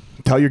gym.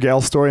 Tell your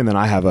Gail story, and then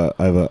I have a.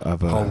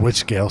 Oh,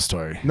 which Gail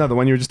story? No, the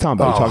one you were just telling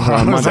about. Talking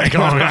about on Monday.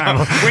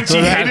 When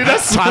she hated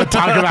us. Talk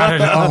about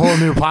it. A whole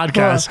new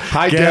podcast.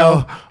 Hi,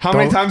 Gail. How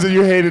many times have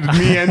you hated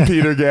me and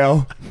Peter,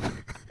 Gail?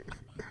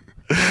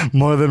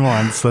 More than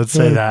once. Let's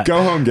say that.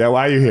 Go home, Gail.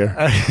 Why are you here?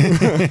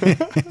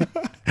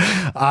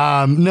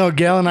 No,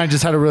 Gail and I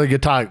just had a really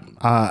good talk.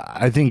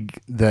 I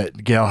think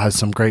that Gail has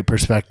some great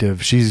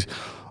perspective. She's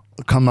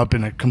come up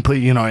in a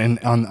complete,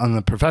 on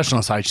the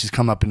professional side, she's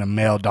come up in a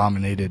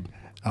male-dominated,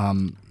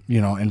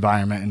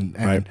 environment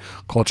and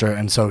culture.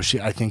 And so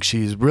I think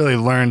she's really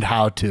learned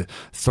how to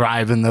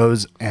thrive in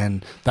those.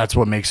 And that's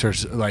what makes her,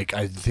 like,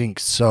 I think,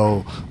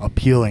 so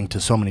appealing to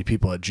so many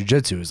people at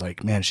jiu-jitsu is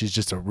like, man, she's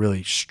just a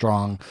really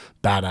strong,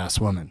 badass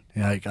woman.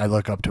 Like, I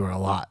look up to her a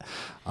lot.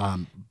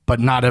 But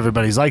not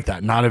everybody's like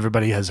that. Not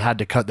everybody has had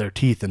to cut their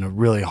teeth in a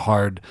really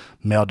hard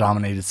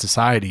male-dominated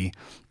society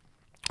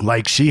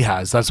like she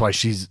has. That's why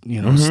she's,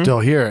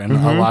 still here, and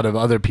a lot of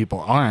other people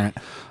aren't,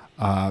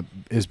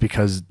 is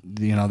because,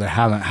 they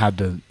haven't had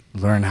to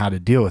learn how to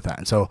deal with that.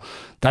 And so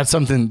that's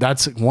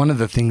one of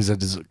the things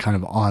that is kind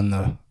of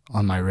on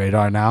my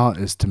radar now,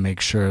 is to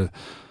make sure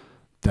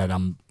that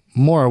I'm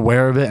more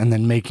aware of it, and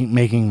then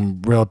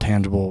making real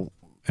tangible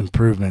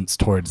improvements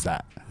towards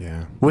that.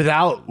 Yeah.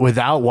 Without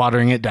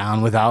watering it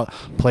down, without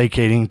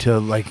placating to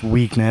like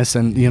weakness,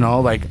 and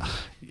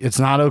it's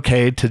not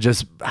okay to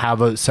just have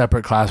a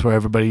separate class where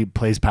everybody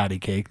plays patty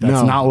cake.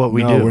 That's not what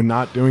we do. No, we're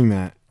not doing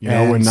that.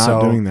 We're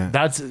not doing that.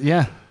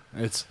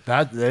 It's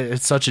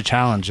such a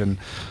challenge, and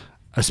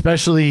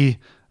especially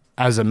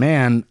as a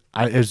man,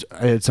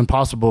 it's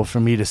impossible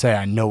for me to say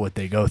I know what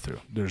they go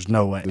through. There's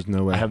no way.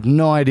 I have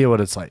no idea what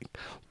it's like,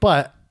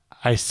 but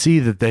I see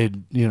that they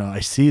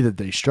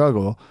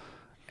struggle.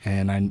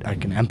 And I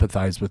can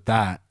empathize with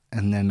that.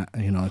 And then,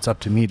 it's up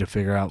to me to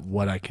figure out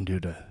what I can do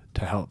to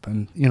help.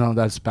 And,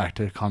 that's back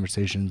to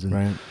conversations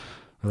and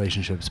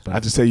relationships. But I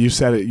have to say, you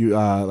said it,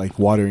 like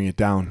watering it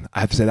down. I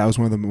have to say that was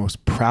one of the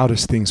most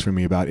proudest things for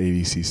me about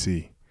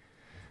ADCC.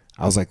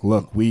 I was like,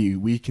 look,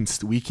 we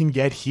can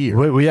get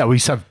here. We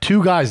have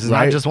two guys. It's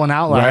not just one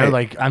outlier.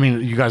 Like, I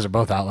mean, you guys are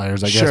both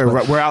outliers, I guess. Sure,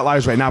 we're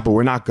outliers right now, but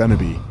we're not going to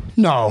be.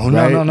 No.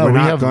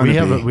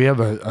 We have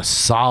a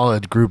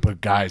solid group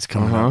of guys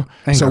coming up.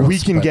 So we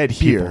can get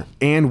here,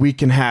 and we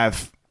can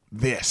have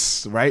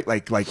this, right?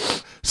 Like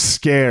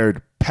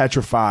scared,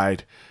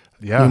 petrified,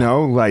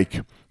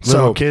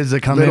 little kids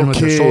that come in with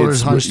their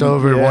shoulders hunched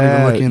over, won't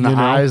even look in the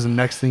eyes, and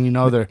next thing you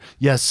know, they're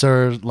yes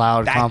sir,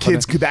 loud,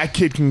 confident.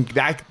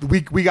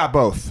 We got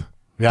both.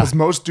 Yeah, because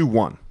most do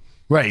one.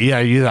 Right. Yeah,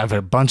 you have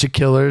a bunch of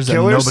killers and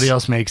nobody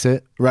else makes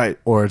it. Right.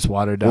 Or it's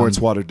watered down.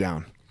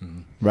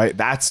 Mm-hmm. Right.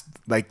 That's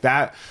like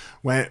that.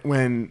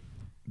 When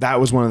that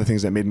was one of the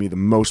things that made me the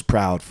most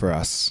proud for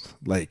us.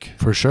 Like,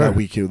 for sure.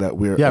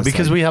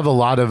 Because we have a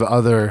lot of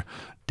other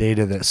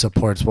data that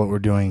supports what we're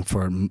doing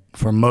for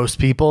most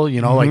people,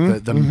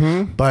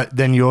 but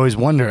then you always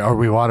wonder, are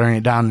we watering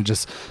it down and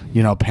just,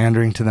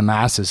 pandering to the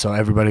masses so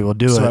everybody will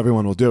do it? So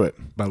everyone will do it.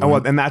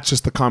 And that's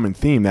just the common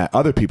theme that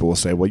other people will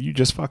say, well, you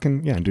just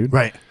fucking, dude.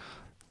 Right.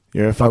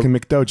 You're a fucking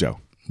McDojo.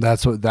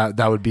 That's what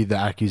that would be the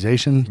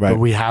accusation. Right. But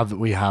we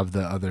have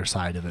the other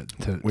side of it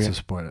to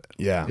support it.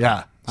 Yeah.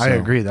 Yeah. I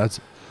agree. That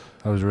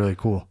was really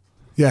cool.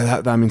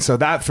 Yeah, so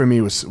that for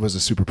me was a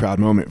super proud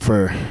moment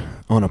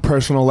on a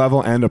personal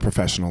level and a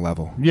professional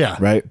level. Yeah,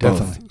 right,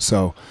 definitely. Both.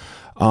 So,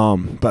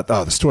 but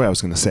the story I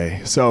was going to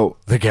say. So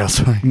the Gail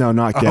story. No,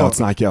 not Gail. It's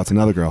not Gail. It's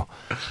another girl.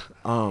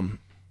 And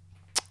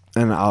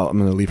I'm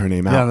going to leave her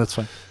name out. Yeah, that's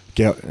fine.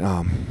 Gail.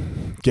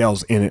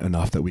 Gail's in it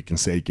enough that we can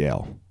say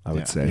Gail. I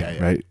would say,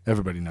 right?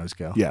 Everybody knows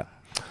Gail. Yeah.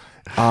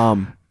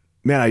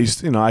 Man,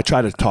 I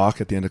try to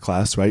talk at the end of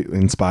class, right?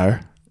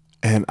 Inspire,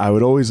 and I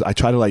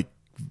try to like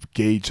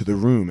gauge the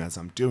room as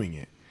I'm doing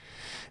it.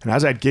 And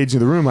as I'd gauge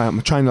the room,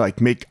 I'm trying to like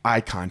make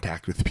eye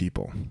contact with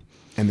people.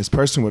 And this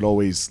person would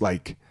always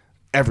like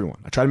everyone.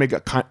 I try to make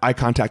eye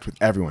contact with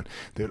everyone.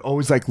 They would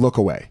always like look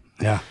away.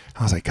 Yeah.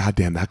 I was like, God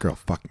damn, that girl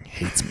fucking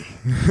hates me.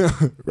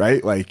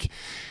 Right? Like,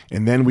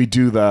 and then we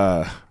do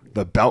the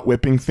belt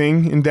whipping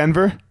thing in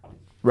Denver.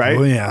 Right?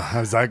 Oh yeah. How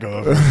does that go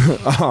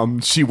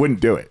over? She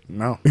wouldn't do it.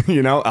 No.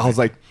 I was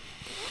like,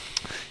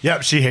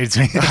 Yep, she hates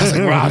me. I was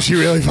like, wow, she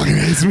really fucking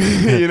hates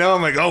me. You know,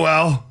 I'm like, oh,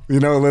 well, you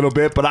know, a little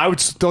bit. But I would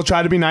still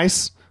try to be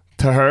nice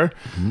to her.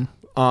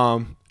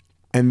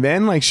 And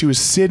then, like, she was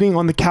sitting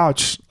on the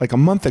couch like a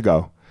month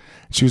ago.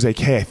 She was like,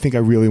 hey, I think I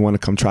really want to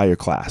come try your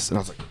class. And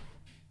I was like,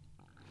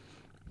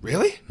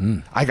 really?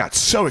 I got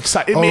so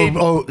excited.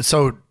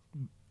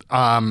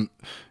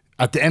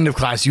 At the end of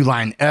class, you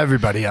line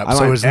everybody up.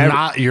 So it's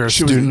not your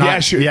student.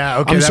 Okay.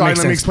 I'm sorry.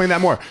 Let me explain that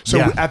more. So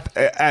Yeah.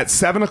 at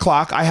 7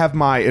 o'clock, I have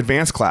my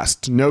advanced class,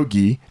 no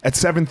gi. At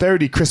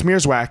 7:30, Chris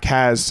Mearswack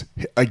has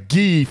a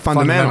gi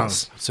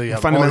fundamentals. So you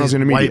have fundamentals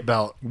intermediate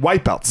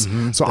white belts.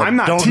 So I'm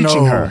not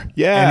teaching her.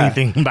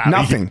 anything about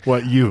nothing.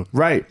 You.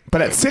 Right.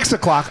 But at 6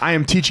 o'clock, I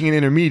am teaching an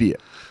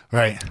intermediate.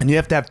 Right. And you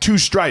have to have 2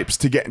 stripes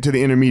to get into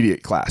the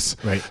intermediate class.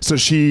 Right. So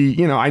she,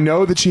 you know, I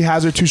know that she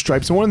has her 2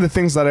 stripes. And one of the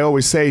things that I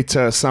always say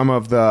to some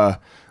of the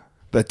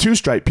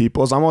 2-stripe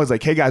people is I'm always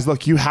like, hey guys,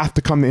 look, you have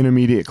to come to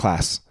intermediate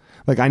class.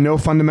 Like, I know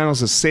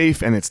fundamentals is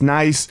safe and it's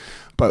nice,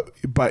 but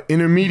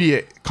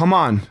intermediate, come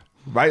on,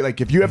 right? Like,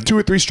 if you have 2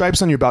 or 3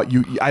 stripes on your belt,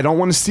 I don't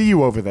want to see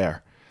you over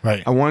there.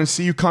 Right. I want to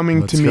see you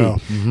coming to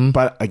me.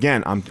 But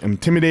again, I'm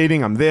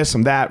intimidating. I'm this,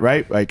 I'm that,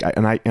 right? Like,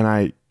 and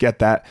I get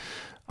that.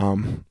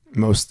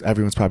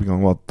 Everyone's probably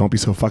going, well, don't be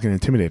so fucking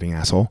intimidating,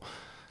 asshole.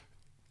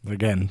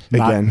 Again.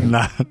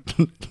 Not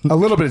a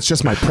little bit. It's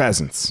just my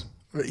presence.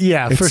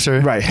 Yeah, for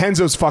sure. Right.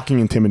 Henzo's fucking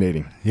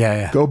intimidating.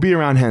 Yeah. Go be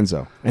around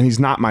Henzo. And he's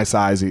not my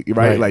size,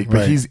 right?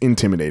 But he's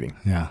intimidating.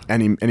 Yeah.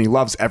 And he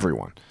loves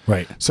everyone.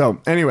 Right.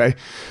 So anyway,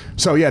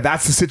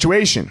 that's the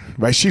situation,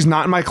 right? She's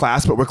not in my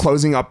class, but we're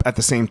closing up at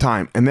the same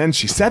time. And then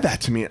she said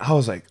that to me. And I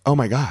was like, oh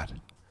my God.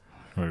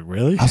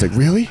 Really? I was like,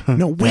 really?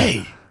 No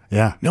way.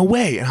 Yeah. No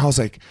way. And I was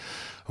like,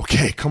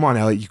 okay, come on,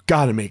 Eliot. You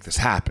got to make this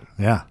happen.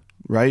 Yeah.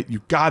 Right? You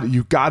got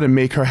to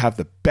make her have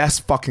the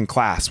best fucking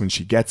class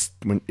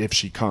if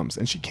she comes.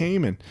 And she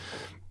came, and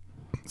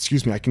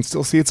excuse me, I can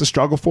still see it's a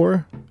struggle for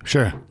her.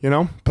 Sure. You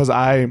know, because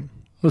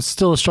it's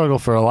still a struggle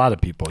for a lot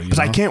of people. Because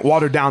I can't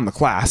water down the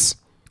class.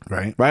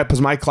 Right. Right? Because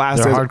my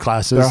classes, they're hard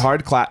classes. They're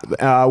hard class.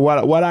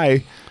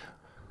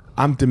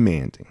 I'm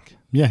demanding.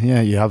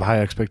 Yeah. You have high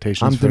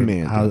expectations. I'm for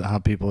demanding how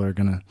people are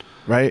gonna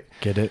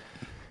get it.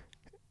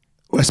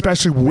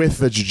 Especially with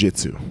the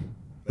jiu-jitsu.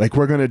 Like,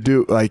 we're going to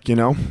do, like, you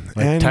know.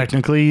 Like,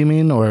 technically, you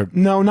mean? Or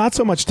no, not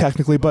so much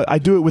technically, but I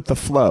do it with the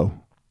flow.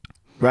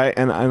 Right?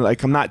 And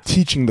I'm not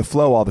teaching the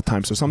flow all the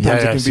time. So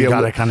sometimes it can be you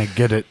got to kind of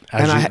get it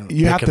as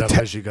you have to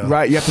as you go.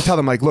 Right. You have to tell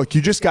them, like, look,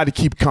 you just got to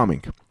keep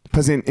coming.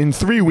 Because in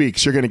 3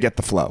 weeks, you're going to get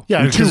the flow.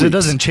 Yeah, because it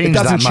doesn't change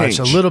that much.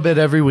 A little bit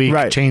every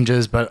week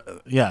changes,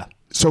 but yeah.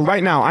 So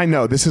right now, I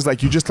know this is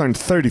like you just learned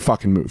 30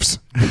 fucking moves.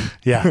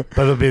 Yeah, but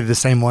it'll be the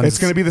same ones. It's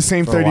going to be the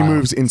same 30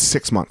 moves in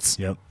 6 months.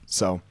 Yep.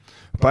 So,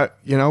 but,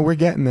 you know, we're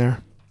getting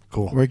there.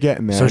 Cool. We're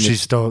getting there. So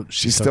she's still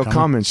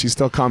coming. She's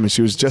still coming.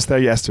 She was just there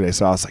yesterday.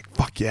 So I was like,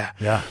 fuck yeah.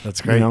 Yeah, that's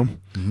great. You know?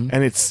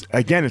 And it's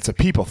a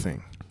people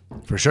thing.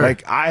 For sure.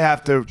 Like, I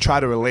have to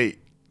try to relate,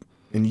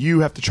 and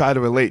you have to try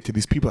to relate to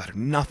these people that are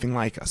nothing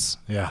like us.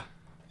 Yeah.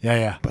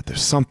 Yeah. But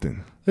there's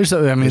something.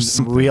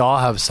 We all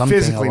have something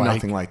physically alike.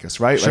 nothing like us,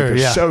 right? Sure, like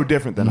they're so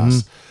different than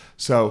us.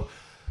 So,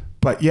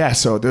 but yeah,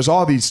 so there's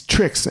all these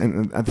tricks,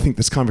 and I think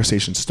this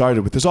conversation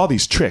started with there's all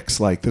these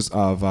tricks like this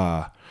of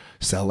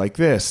sell like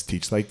this,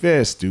 teach like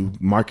this, do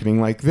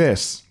marketing like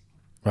this.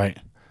 Right.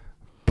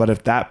 But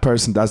if that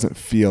person doesn't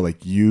feel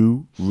like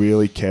you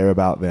really care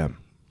about them,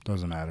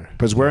 doesn't matter.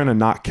 Because we're in a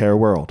not care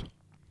world.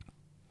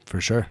 For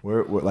sure.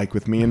 We're like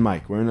with me and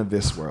Mike, we're in a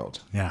this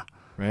world. Yeah.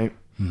 Right?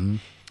 Mm-hmm.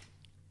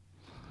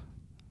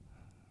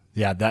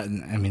 Yeah,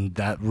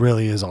 that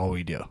really is all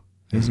we do.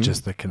 It's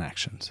just the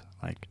connections.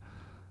 Like,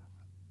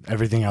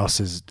 everything else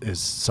is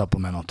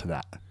supplemental to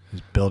that. Is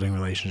building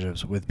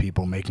relationships with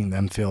people, making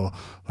them feel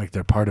like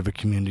they're part of a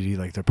community,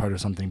 like they're part of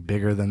something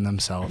bigger than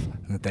themselves,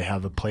 and that they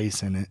have a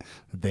place in it,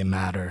 that they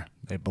matter,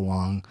 they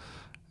belong.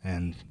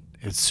 And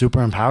it's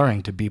super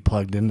empowering to be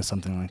plugged into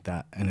something like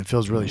that. And it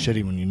feels really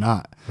shitty when you're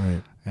not.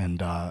 Right.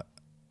 And I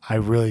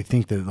really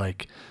think that,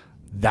 like,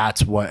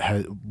 that's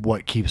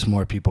what keeps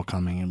more people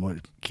coming, and what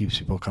keeps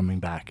people coming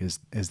back is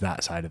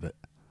that side of it.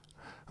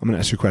 I'm going to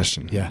ask you a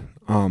question. Yeah.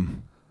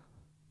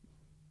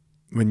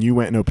 When you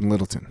went and opened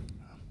Littleton,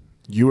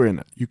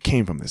 you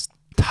came from this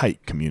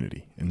tight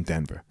community in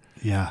Denver.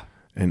 Yeah.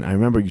 And I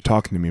remember you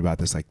talking to me about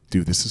this, like,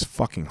 dude, this is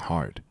fucking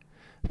hard.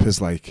 Because,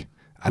 like,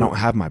 I don't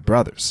have my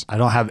brothers. I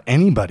don't have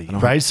anybody,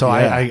 right? So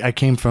I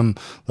came from,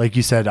 like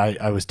you said,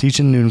 I was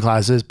teaching noon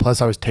classes,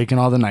 plus I was taking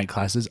all the night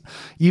classes.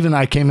 Even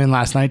I came in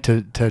last night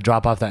to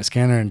drop off that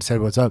scanner and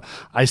said, what's up?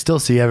 I still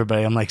see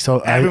everybody. I'm like, so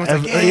everyone's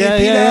like,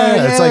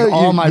 yeah. It's like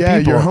all my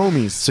people. Your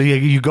homies. So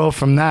you go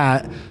from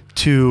that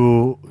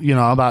to,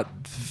 about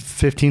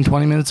 15,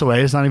 20 minutes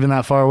away. It's not even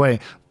that far away,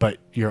 but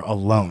you're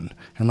alone.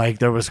 And like,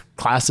 there was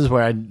classes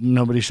where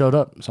nobody showed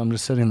up, so I'm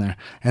just sitting there.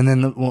 And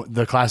then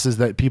the classes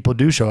that people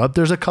do show up,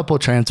 there's a couple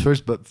transfers,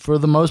 but for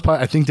the most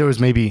part, I think there was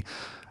maybe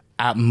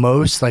at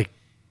most like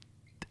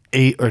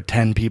 8 or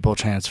 10 people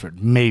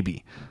transferred,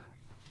 maybe.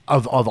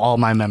 of all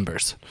my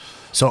members.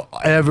 So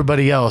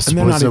everybody else, and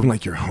they're was not even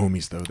like your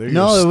homies though.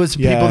 it was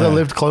people that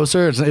lived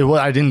closer.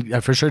 I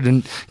for sure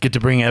didn't get to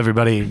bring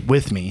everybody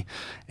with me,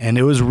 and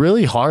it was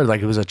really hard.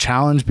 Like, it was a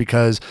challenge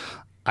because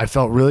I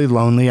felt really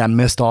lonely. I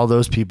missed all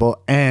those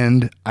people,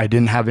 and I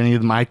didn't have any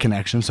of my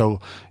connections.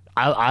 So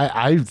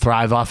I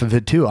thrive off of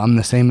it too. I'm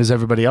the same as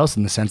everybody else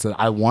in the sense that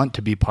I want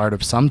to be part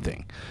of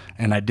something,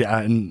 and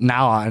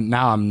now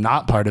I'm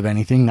not part of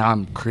anything. Now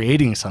I'm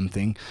creating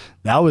something.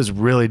 That was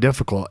really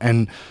difficult,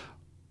 and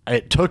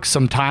it took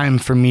some time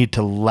for me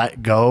to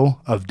let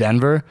go of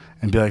Denver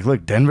and be like,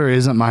 look, Denver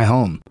isn't my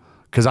home.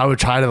 Because I would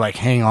try to like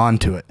hang on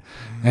to it.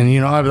 And,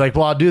 I'd be like,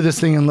 well, I'll do this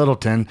thing in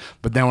Littleton.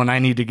 But then when I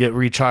need to get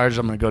recharged,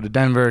 I'm going to go to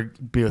Denver,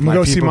 be with my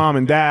people. Go see mom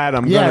and dad.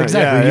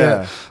 Exactly.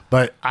 Yeah.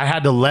 But I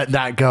had to let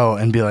that go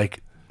and be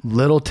like,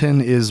 Littleton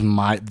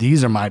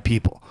these are my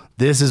people.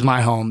 This is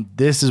my home.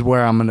 This is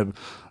where I'm going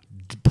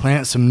to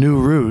plant some new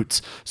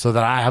roots so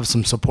that I have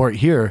some support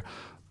here.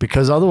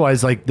 Because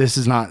otherwise, like, this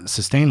is not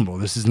sustainable.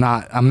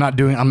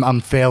 I'm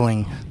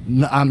failing.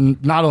 I'm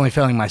not only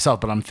failing myself,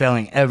 but I'm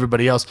failing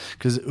everybody else.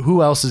 Because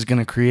who else is going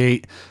to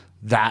create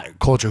that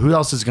culture? Who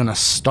else is going to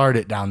start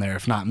it down there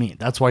if not me?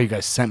 That's why you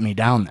guys sent me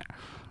down there,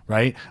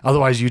 right?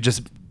 Otherwise, you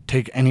just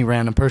take any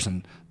random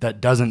person that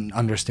doesn't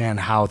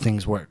understand how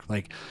things work.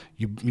 Like,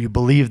 you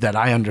believe that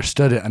I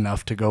understood it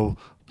enough to go,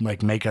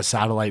 like, make a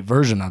satellite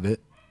version of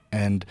it.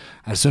 And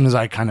as soon as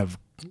I kind of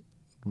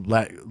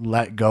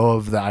let go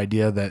of the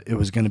idea that it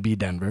was going to be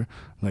Denver,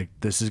 like,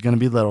 this is going to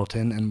be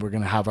Littleton, and we're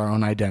going to have our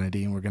own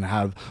identity, and we're going to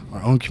have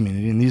our own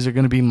community, and these are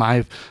going to be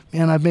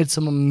I've made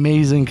some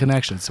amazing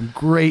connections, some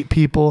great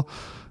people.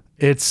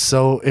 It's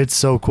so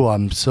cool.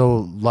 I'm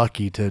so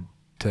lucky to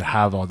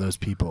have all those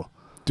people.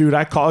 Dude,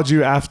 I called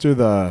you after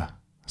the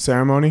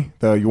ceremony,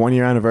 the 1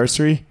 year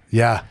anniversary.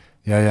 Yeah.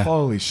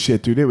 Holy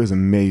shit, dude, it was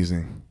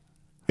amazing.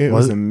 It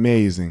was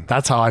amazing.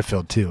 That's how I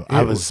felt too.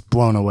 I was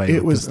blown away.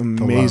 It was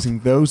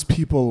amazing. Those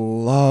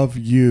people love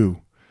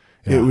you.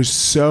 Yeah. It was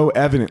so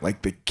evident.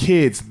 Like, the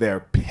kids, their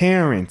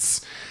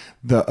parents,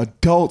 the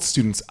adult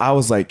students. I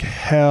was like,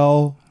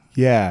 hell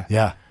yeah.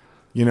 Yeah.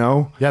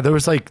 Yeah, there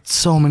was like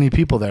so many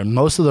people there.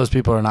 Most of those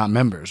people are not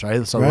members,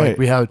 right? So like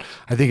we had,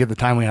 I think at the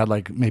time we had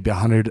like maybe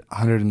 100,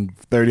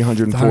 130,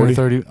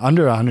 140,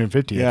 under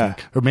 150, yeah. I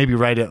think. Or maybe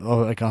right at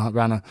like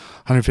around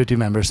 150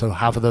 members. So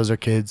half of those are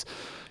kids.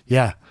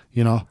 Yeah.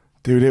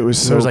 Dude, it was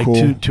so there was like cool.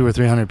 200 or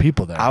 300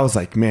 people there. I was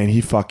like, man,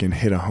 he fucking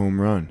hit a home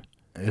run.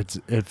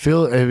 It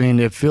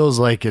feels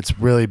like it's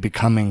really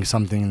becoming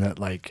something that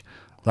like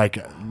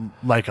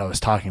I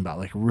was talking about,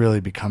 like really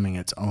becoming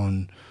its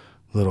own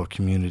little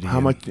community. How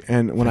much?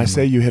 And when I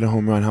say you hit a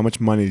home run, how much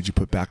money did you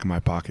put back in my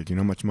pocket? You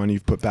know how much money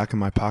you've put back in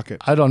my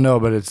pocket? I don't know,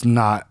 but it's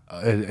not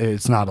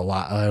a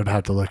lot. I would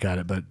have to look at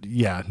it, but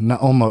yeah,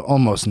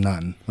 almost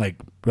none. Like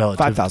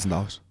relative.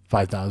 $5,000.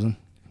 5,000.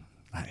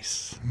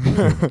 Nice.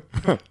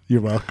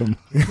 You're welcome.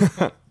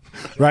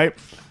 Right?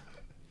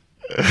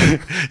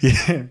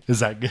 Yeah. Is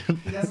that good?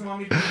 He doesn't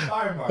want me to be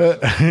fire marshal.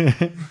 It's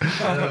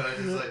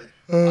like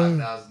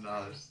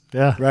 $5,000.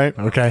 Yeah. Right?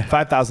 Okay.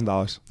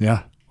 $5,000.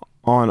 Yeah.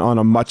 On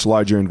a much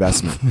larger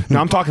investment.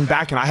 Now I'm talking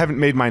back, and I haven't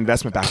made my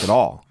investment back at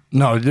all.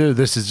 No, dude,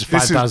 this is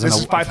 5,000. This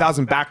is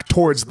 5,000 back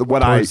towards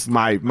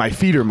my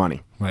feeder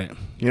money. Right.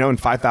 And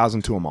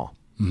 5,000 to them all.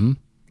 Mm-hmm.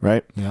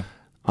 Right. Yeah.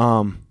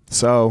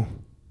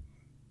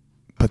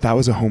 But that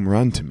was a home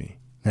run to me.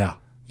 Yeah.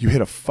 You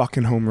hit a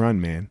fucking home run,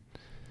 man.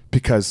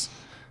 Because,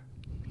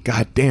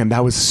 god damn,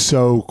 that was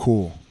so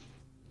cool.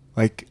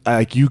 Like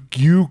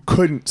you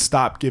couldn't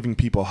stop giving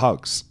people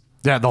hugs.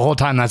 Yeah, the whole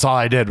time that's all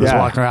I did was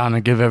walk around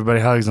and give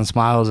everybody hugs and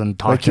smiles and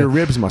talk. Like your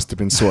ribs must have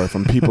been sore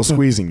from people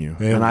squeezing you.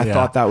 And I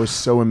thought that was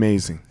so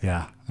amazing.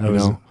 Yeah.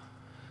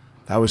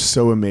 That was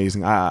so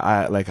amazing.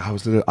 I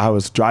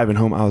was driving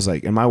home. I was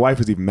like, and my wife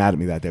was even mad at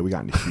me that day. We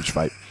got in a huge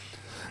fight.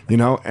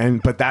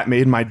 But that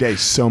made my day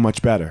so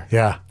much better.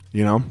 Yeah.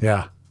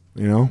 Yeah.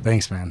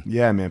 Thanks, man.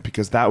 Yeah, man,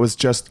 because that was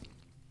just,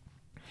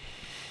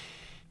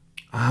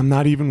 I'm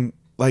not even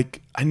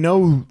like, I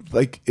know,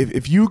 like,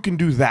 if you can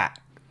do that,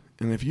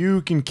 and if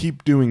you can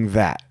keep doing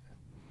that,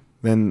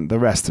 then the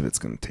rest of it's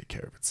going to take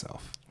care of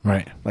itself.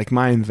 Right. Like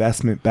my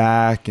investment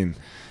back and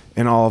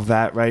all of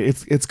that, right?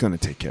 It's going to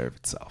take care of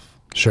itself.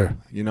 Sure.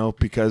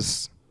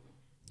 Because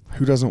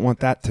who doesn't want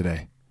that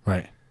today?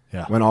 Right.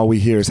 Yeah. When all we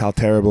hear is how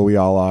terrible we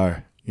all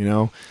are,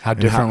 how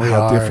different we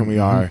are. How different we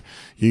are.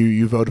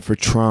 You voted for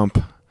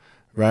Trump,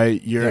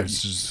 right?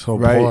 It's just so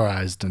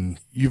polarized, and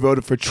you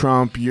voted for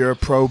Trump. You're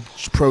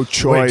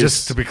pro-choice. Wait,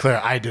 just to be clear,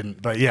 I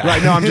didn't, but yeah.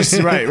 Right. No, I'm just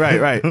right.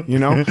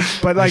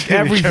 But like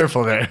be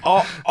careful there.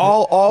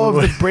 All of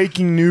the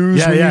breaking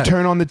news when you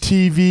turn on the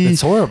TV,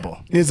 it's horrible.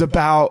 Is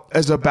about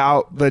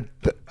the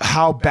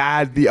how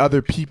bad the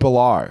other people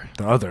are.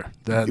 The other.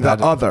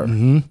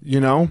 Mm-hmm.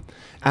 And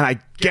I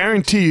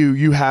guarantee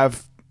you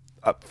have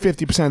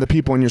 50% of the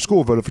people in your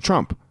school voted for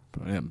Trump.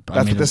 Yeah,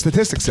 That's what the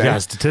statistics say. Yeah,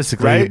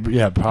 statistically, right?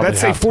 Yeah, probably.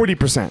 Let's say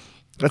 40%.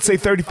 let's say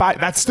 35.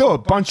 That's still a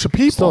bunch of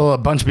people. Still a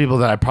bunch of people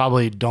that I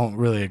probably don't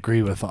really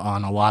agree with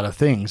on a lot of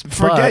things.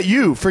 Forget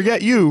you.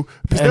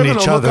 Because they're going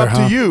to look up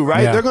to you,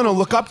 right? Yeah. They're going to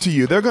look up to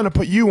you. They're going to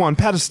put you on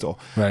pedestal.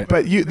 Right.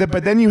 But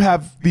then you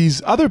have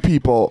these other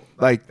people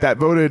like that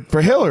voted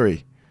for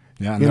Hillary.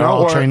 Yeah, and they're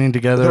all training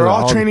together. They're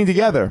all training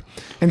together.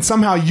 And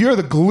somehow you're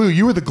the glue.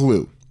 You were the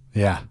glue.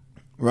 Yeah.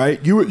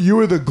 Right? You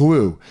were the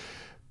glue.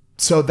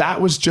 So that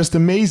was just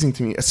amazing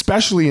to me,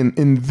 especially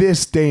in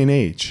this day and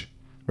age.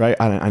 Right?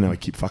 I know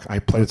I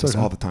play with this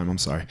all the time. I'm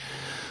sorry.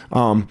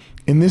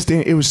 In this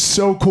day, it was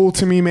so cool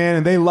to me, man.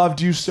 And they loved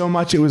you so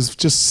much. It was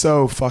just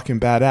so fucking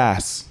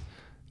badass.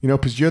 You know,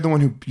 because you're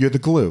the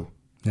glue.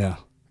 Yeah.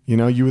 You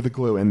know, you were the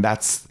glue. And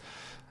that's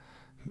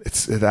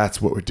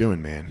what we're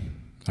doing, man.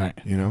 Right.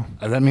 You know,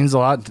 that means a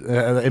lot.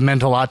 It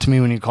meant a lot to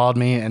me when you called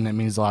me, and it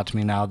means a lot to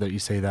me now that you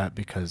say that,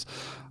 because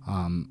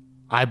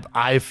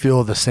I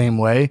feel the same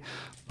way.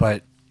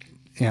 But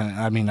you know,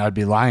 I mean, I'd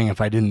be lying if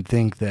I didn't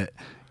think that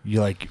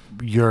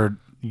your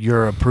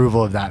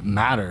approval of that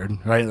mattered,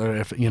 right? Or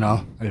if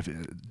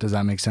does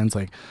that make sense?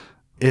 Like,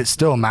 it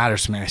still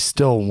matters to me. I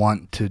still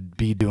want to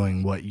be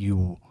doing what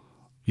you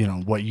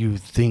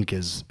think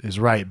is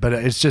right. But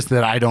it's just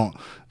that I don't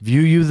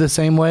view you the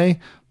same way.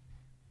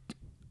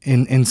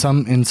 In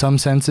some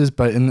senses,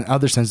 but in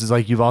other senses,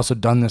 like, you've also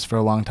done this for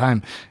a long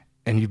time,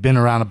 and you've been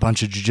around a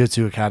bunch of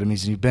jiu-jitsu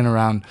academies, and you've been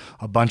around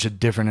a bunch of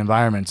different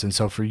environments. And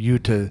so for you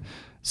to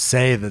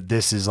say that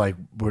this is like,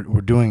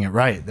 we're doing it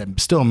right, that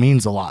still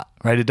means a lot,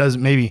 right? It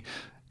doesn't, maybe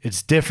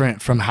it's different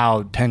from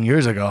how 10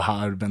 years ago, how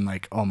I'd been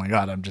like, oh my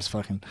God, I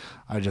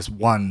just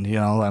won, you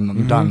know,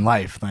 I'm done in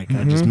life. Like,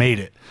 I just made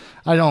it.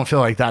 I don't feel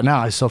like that now.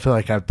 I still feel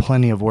like I have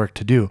plenty of work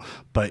to do,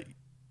 but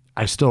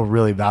I still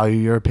really value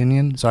your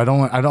opinion. So I don't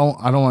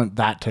want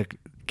that to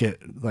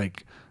get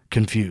like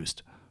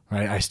confused,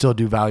 right? I still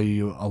do value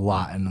you a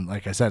lot. And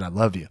like I said, I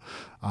love you.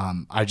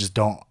 I just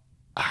don't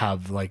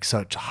have like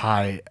such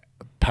high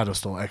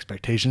pedestal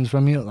expectations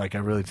from you. Like, I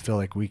really feel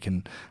like we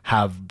can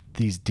have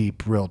these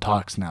deep, real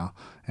talks now.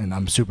 And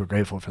I'm super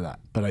grateful for that,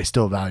 but I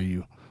still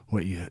value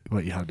what you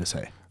have to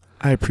say.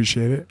 I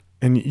appreciate it.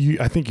 And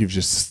I think I've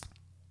just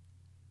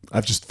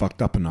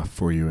fucked up enough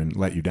for you and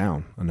let you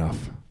down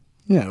enough.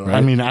 Yeah, right?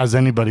 I mean, as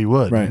anybody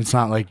would. Right. It's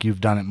not like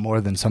you've done it more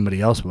than somebody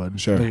else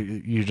would. Sure.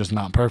 You're just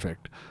not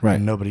perfect. Right.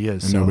 And nobody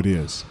is. And nobody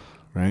is.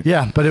 Right.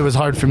 Yeah, but it was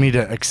hard for me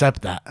to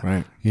accept that.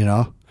 Right. You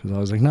know? Because I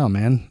was like, no,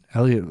 man.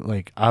 Eliot,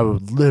 like, I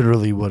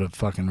would have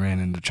fucking ran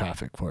into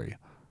traffic for you.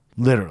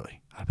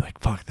 Literally. I'd be like,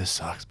 fuck, this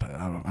sucks, but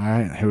all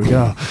right, here we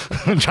go.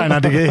 Try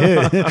not to get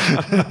hit.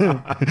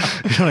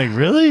 You're like,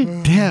 really?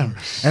 Damn.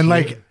 And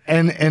like,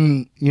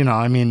 and you know,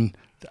 I mean,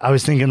 I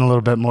was thinking a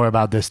little bit more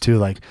about this too.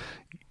 Like,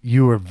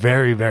 you were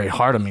very, very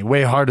hard on me,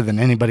 way harder than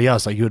anybody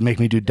else. Like, you would make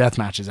me do death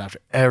matches after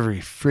every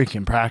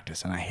freaking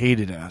practice, and I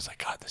hated it. I was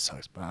like, God, this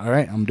sucks, but all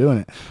right, I'm doing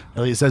it.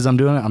 Eliot says I'm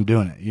doing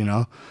it, you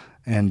know?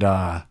 And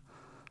I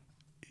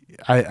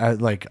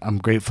like, I'm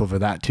grateful for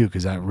that too,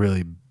 because that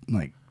really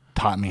like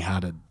taught me how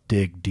to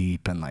dig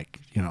deep, and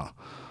like, you know,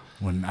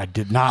 when I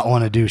did not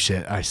want to do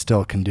shit, I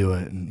still can do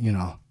it. And, you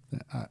know,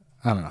 I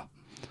don't know.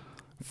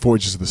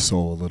 Forges the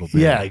soul a little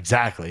bit. Yeah,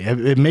 exactly.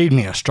 It made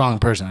me a strong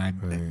person.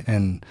 Right.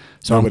 And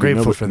so I'm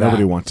grateful for that.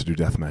 Nobody wants to do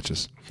death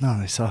matches. No,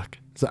 they suck.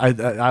 So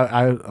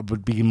I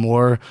would be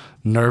more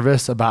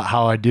nervous about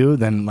how I do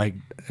than like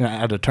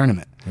at a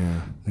tournament.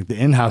 Yeah. Like, the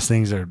in-house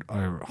things are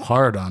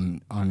hard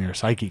on your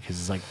psyche, because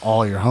it's like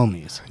all your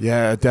homies.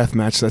 Yeah, a death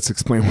match. Let's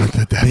explain what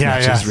the death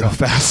match is real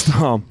fast.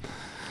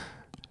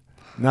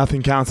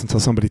 Nothing counts until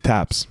somebody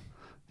taps.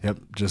 Yep.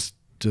 Just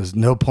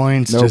no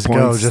points. Just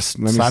go. Just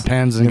slap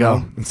hands and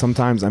go. And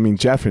sometimes, I mean,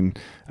 Jeff and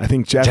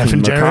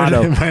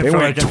Mercado, they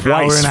went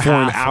twice for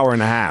an hour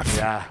and a half.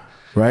 Yeah.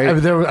 Right? I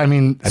think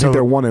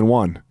they're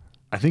 1-1.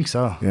 I think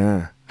so.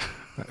 Yeah.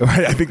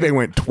 I think they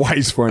went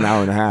twice for an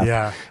hour and a half.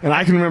 Yeah. And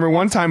I can remember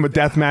one time with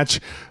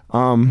deathmatch,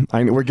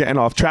 we're getting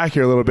off track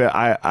here a little bit.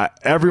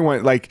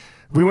 Everyone, like,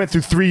 we went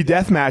through 3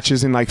 death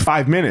matches in like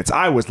 5 minutes.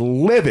 I was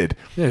livid.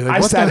 Yeah,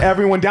 like, I sat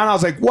everyone down. I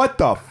was like, what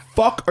the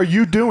fuck are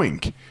you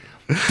doing?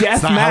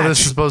 Death match. How this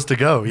is supposed to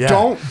go. Yeah.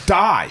 Don't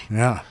die.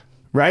 Yeah.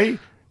 Right?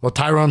 Well,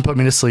 Tyrone put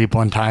me to sleep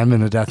one time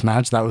in a death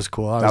match. That was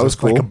cool. That was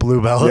cool. Like a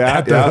blue belt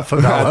at the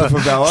favela. At the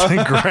favela.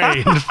 It's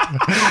great.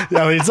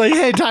 Yeah, he's like,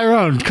 hey,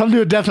 Tyrone, come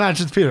do a death match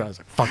with Peter. I was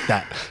like, fuck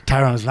that.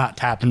 Tyrone is not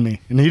tapping me.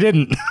 And he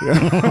didn't.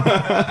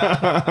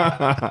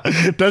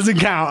 Doesn't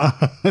count.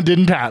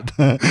 Didn't tap.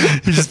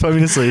 He just put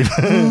me to sleep.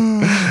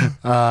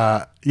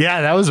 Yeah,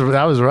 that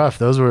was rough.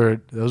 Those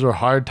were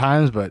hard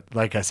times, but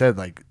like I said,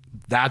 like,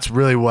 that's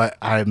really what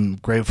I'm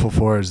grateful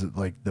for, is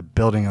like the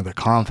building of the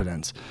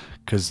confidence,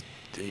 because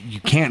you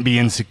can't be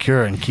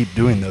insecure and keep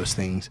doing those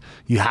things.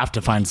 You have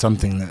to find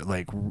something that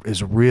like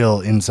is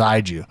real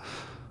inside you,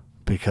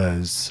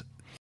 because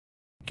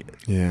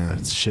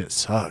that shit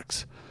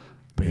sucks.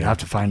 But you have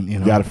to find, you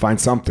got to find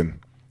something.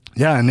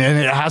 Yeah, and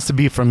it has to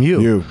be from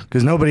you,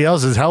 because nobody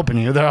else is helping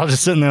you. They're all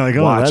just sitting there like,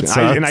 oh, that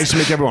sucks. And I used to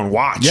make everyone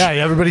watch. Yeah,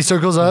 everybody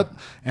circles up,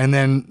 and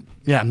then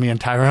Yeah, me and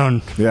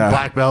Tyrone, Yeah.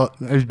 black belt.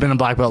 He's been a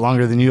black belt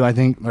longer than you, I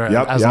think, or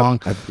as long.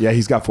 Yeah,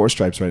 he's got 4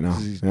 stripes right now.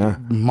 Yeah.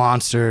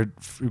 Monster,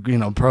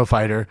 pro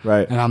fighter.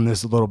 Right. And I'm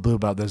this little blue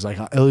belt that's like,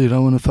 Eliot, I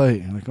want to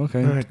fight. I'm like,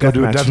 okay, right, go death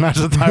do match. a death match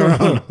with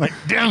Tyrone. I'm like,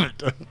 damn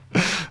it.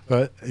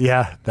 But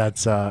yeah,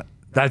 that's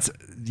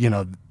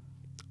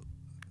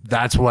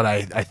what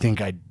I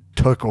think I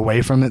took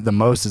away from it the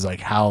most is like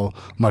how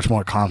much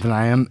more confident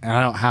I am, and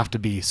I don't have to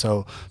be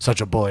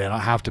such a bully. I don't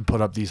have to put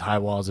up these high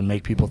walls and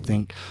make people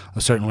think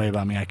a certain way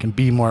about me. I can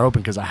be more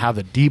open because I have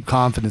a deep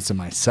confidence in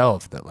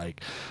myself that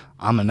like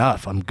I'm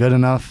enough, I'm good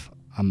enough,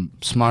 I'm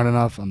smart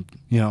enough, I'm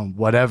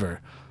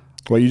whatever.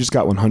 Well, you just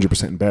got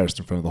 100% embarrassed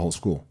in front of the whole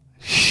school.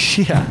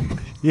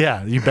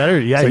 Yeah. You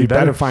better. Yeah, So you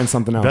better find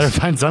something else. Better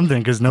find something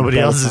because nobody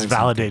else is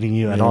validating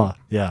you at all.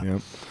 Yeah.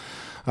 Yep.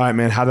 All right,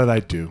 man. How did I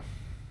do?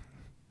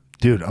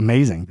 Dude,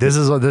 amazing. This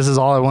is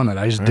all I wanted.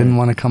 I just didn't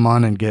want to come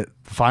on and get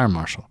the fire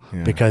marshal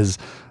because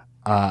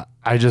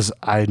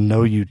I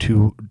know you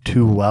too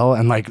well,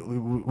 and like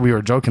we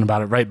were joking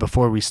about it right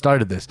before we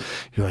started this.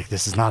 You're like,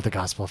 this is not the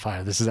gospel of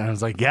fire. And I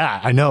was like,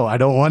 yeah, I know. I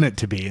don't want it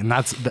to be. And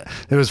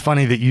it was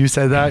funny that you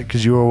said that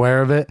because you were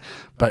aware of it,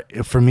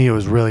 but for me it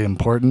was really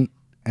important,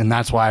 and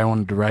that's why I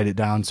wanted to write it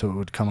down so it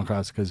would come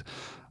across because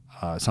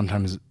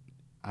sometimes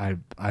I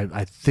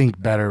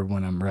think better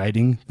when I'm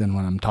writing than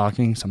when I'm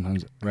talking.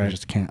 Sometimes I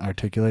just can't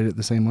articulate it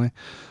the same way.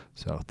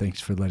 So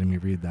thanks for letting me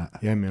read that.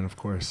 Yeah, man, of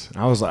course.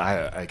 I was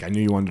like, I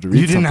knew you wanted to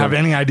read. You didn't something. have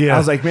any idea. I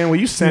was like, man, will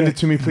you send it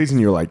to me, please?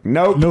 And you were like,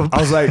 nope. I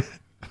was like,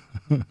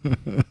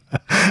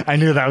 I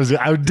knew that was.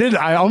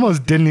 I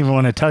almost didn't even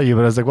want to tell you,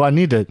 but I was like, well, I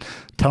need to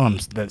tell him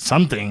that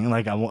something.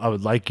 Like I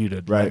would like you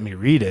to let me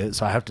read it,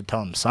 so I have to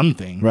tell him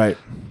something. Right.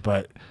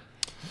 But.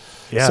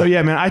 Yeah. So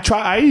yeah, man,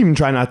 I even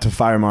try not to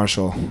fire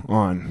marshal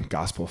on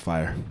gospel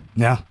fire.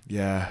 Yeah.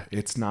 Yeah,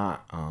 it's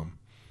not.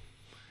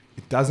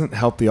 It doesn't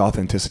help the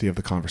authenticity of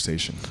the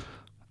conversation.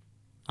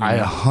 I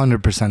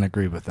 100%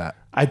 agree with that.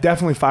 I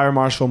definitely fire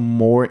marshal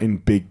more in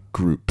big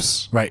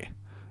groups. Right.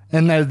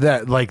 And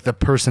that like the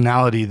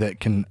personality that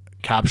can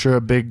capture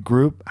a big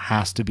group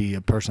has to be a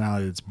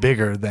personality that's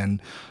bigger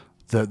than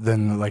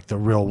like the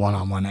real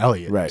one-on-one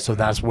Eliot. Right. So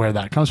that's where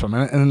that comes from.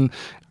 And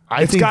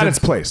I It's think got its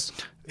place.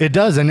 It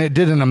does, and it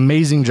did an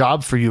amazing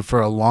job for you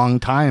for a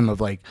long time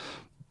of like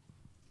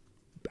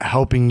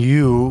helping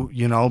you,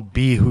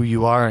 be who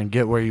you are and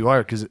get where you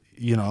are because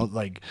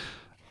like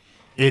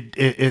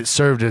it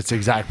served its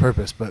exact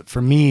purpose. But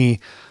for me,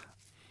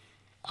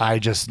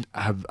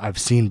 I've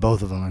seen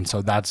both of them, and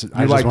so that's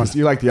You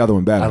like the other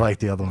one better. I like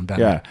the other one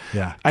better.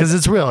 Yeah, because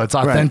it's real, it's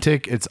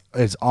authentic, it's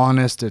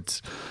honest,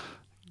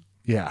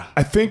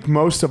 I think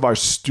most of our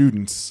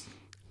students.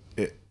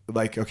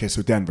 Like, okay,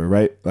 so Denver,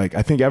 right? Like,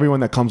 I think everyone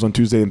that comes on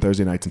Tuesday and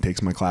Thursday nights and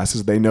takes my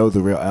classes, they know the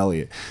real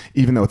Eliot,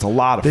 even though it's a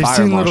lot of They've fire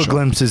seen marshal. little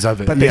glimpses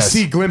of it, but they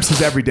see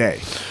glimpses every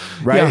day,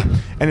 right?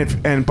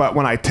 Yeah. But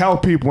when I tell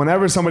people,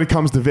 whenever somebody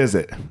comes to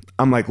visit,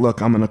 I'm like,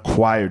 look, I'm an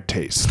acquired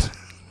taste.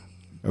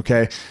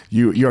 Okay,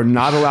 you're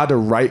not allowed to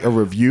write a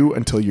review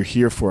until you're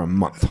here for a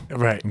month.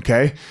 Right.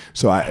 Okay,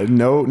 so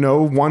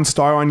no 1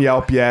 star on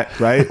Yelp yet,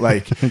 right?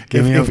 Like,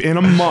 if in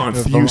a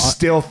month you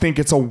still think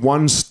it's a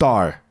 1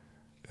 star.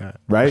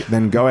 Right?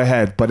 Then go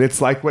ahead. But it's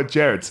like what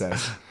Jared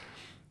says.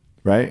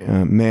 Right?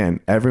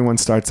 Man, everyone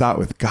starts out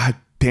with, God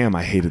damn,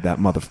 I hated that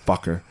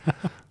motherfucker.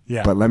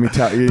 Yeah. But let me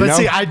tell you. But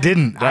see, I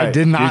didn't. Right. I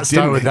did not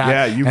start with that.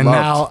 Yeah, you and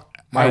loved.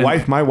 Now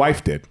my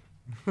wife did.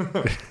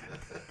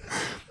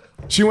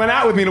 She went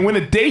out with me to win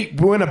a date,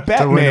 to win a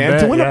bet.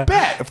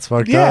 It's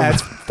fucked up. Yeah,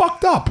 it's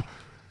fucked up.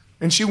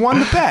 And she won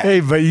the bet. Hey,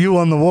 but you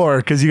won the war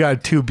because you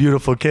got 2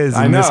 beautiful kids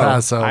in this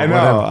house. So I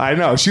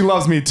know. She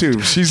loves me too.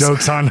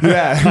 Joke's on her.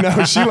 Yeah,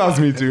 no, she loves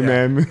me too,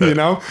 man.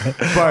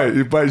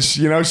 But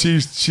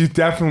she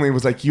definitely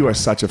was like, you are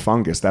such a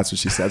fungus. That's what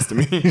she says to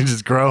me. You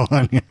just grow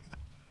on you.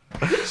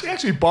 She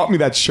actually bought me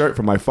that shirt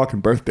for my fucking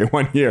birthday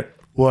one year.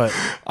 What?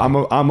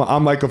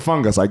 I'm like a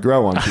fungus. I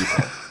grow on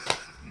people.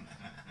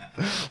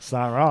 It's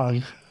not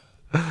wrong.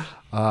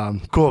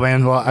 Cool,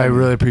 man. Well, I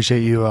really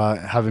appreciate you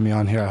having me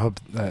on here. I hope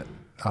that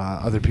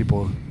other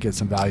people get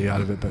some value out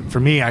of it, but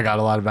for me, I got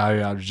a lot of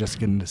value out of just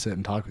getting to sit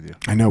and talk with you.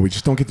 I know we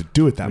just don't get to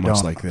do it that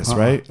much like this,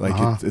 right?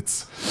 Like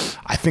it's.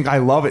 I think I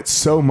love it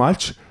so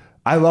much.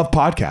 I love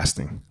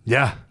podcasting.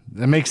 Yeah,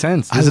 that makes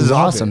sense. This is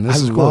awesome. This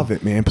is cool. I love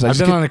it, man. I've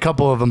been on a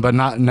couple of them, but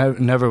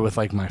never with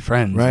like my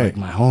friends, like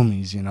my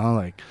homies.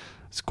 Like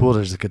it's cool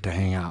to just get to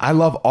hang out. I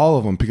love all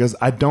of them because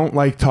I don't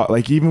like talk.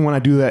 Like even when I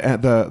do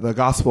the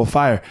Gospel of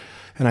Fire.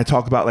 And I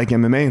talk about like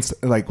MMA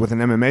and like with an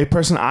MMA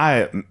person,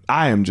 I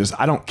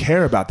don't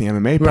care about the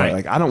MMA part. Right.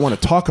 Like I don't want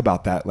to talk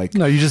about that. Like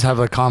no, you just have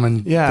a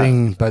common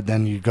thing, but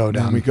then you go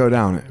down. We go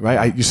down it,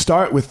 right? You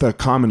start with the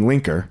common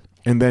linker,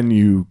 and then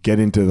you get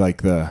into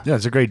like the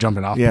it's a great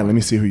jumping off. Yeah, point. Let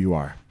me see who you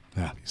are.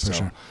 Yeah, for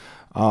sure.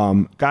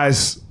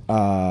 Guys,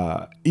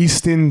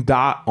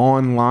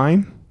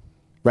 Easton.Online,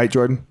 right,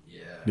 Jordan?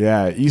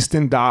 Yeah,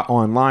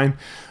 Easton.Online.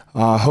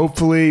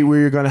 Hopefully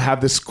we're going to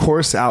have this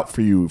course out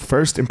for you,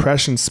 First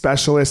Impression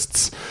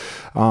Specialists,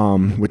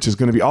 which is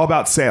going to be all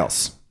about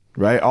sales,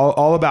 right?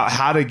 All about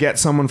how to get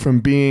someone from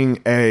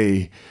being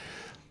a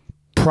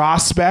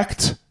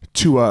prospect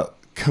to a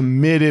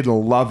committed,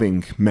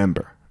 loving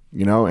member,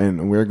 you know,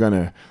 and we're going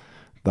to,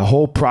 the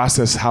whole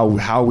process,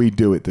 how we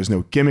do it, there's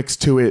no gimmicks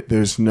to it.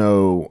 There's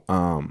no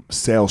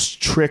sales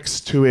tricks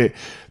to it.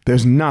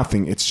 There's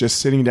nothing. It's just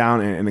sitting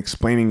down and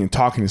explaining and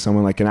talking to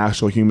someone like an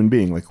actual human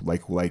being,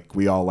 like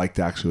we all like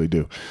to actually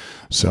do.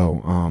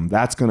 So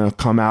that's going to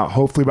come out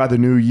hopefully by the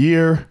new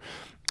year.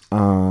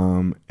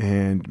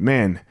 And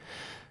man,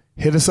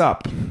 hit us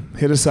up,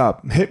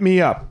 hit me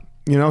up,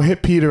 you know,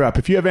 hit Peter up.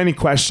 If you have any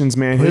questions,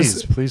 man,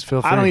 please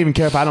feel free. I don't even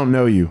care if I don't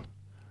know you.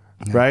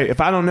 Yeah. Right? If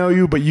I don't know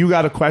you, but you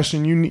got a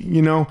question,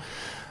 you know,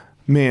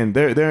 man,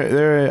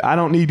 I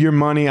don't need your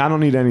money. I don't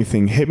need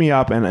anything. Hit me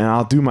up and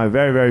I'll do my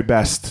very, very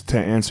best to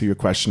answer your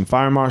question.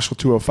 Fire Marshal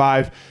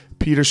 205,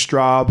 Peter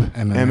Straub,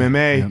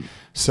 MMA. Yep.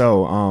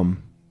 So,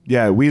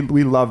 yeah,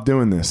 we love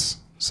doing this.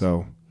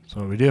 So that's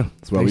what we do.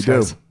 That's what we do.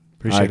 Guys.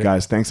 Appreciate it. All right,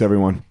 guys. Thanks,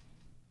 everyone.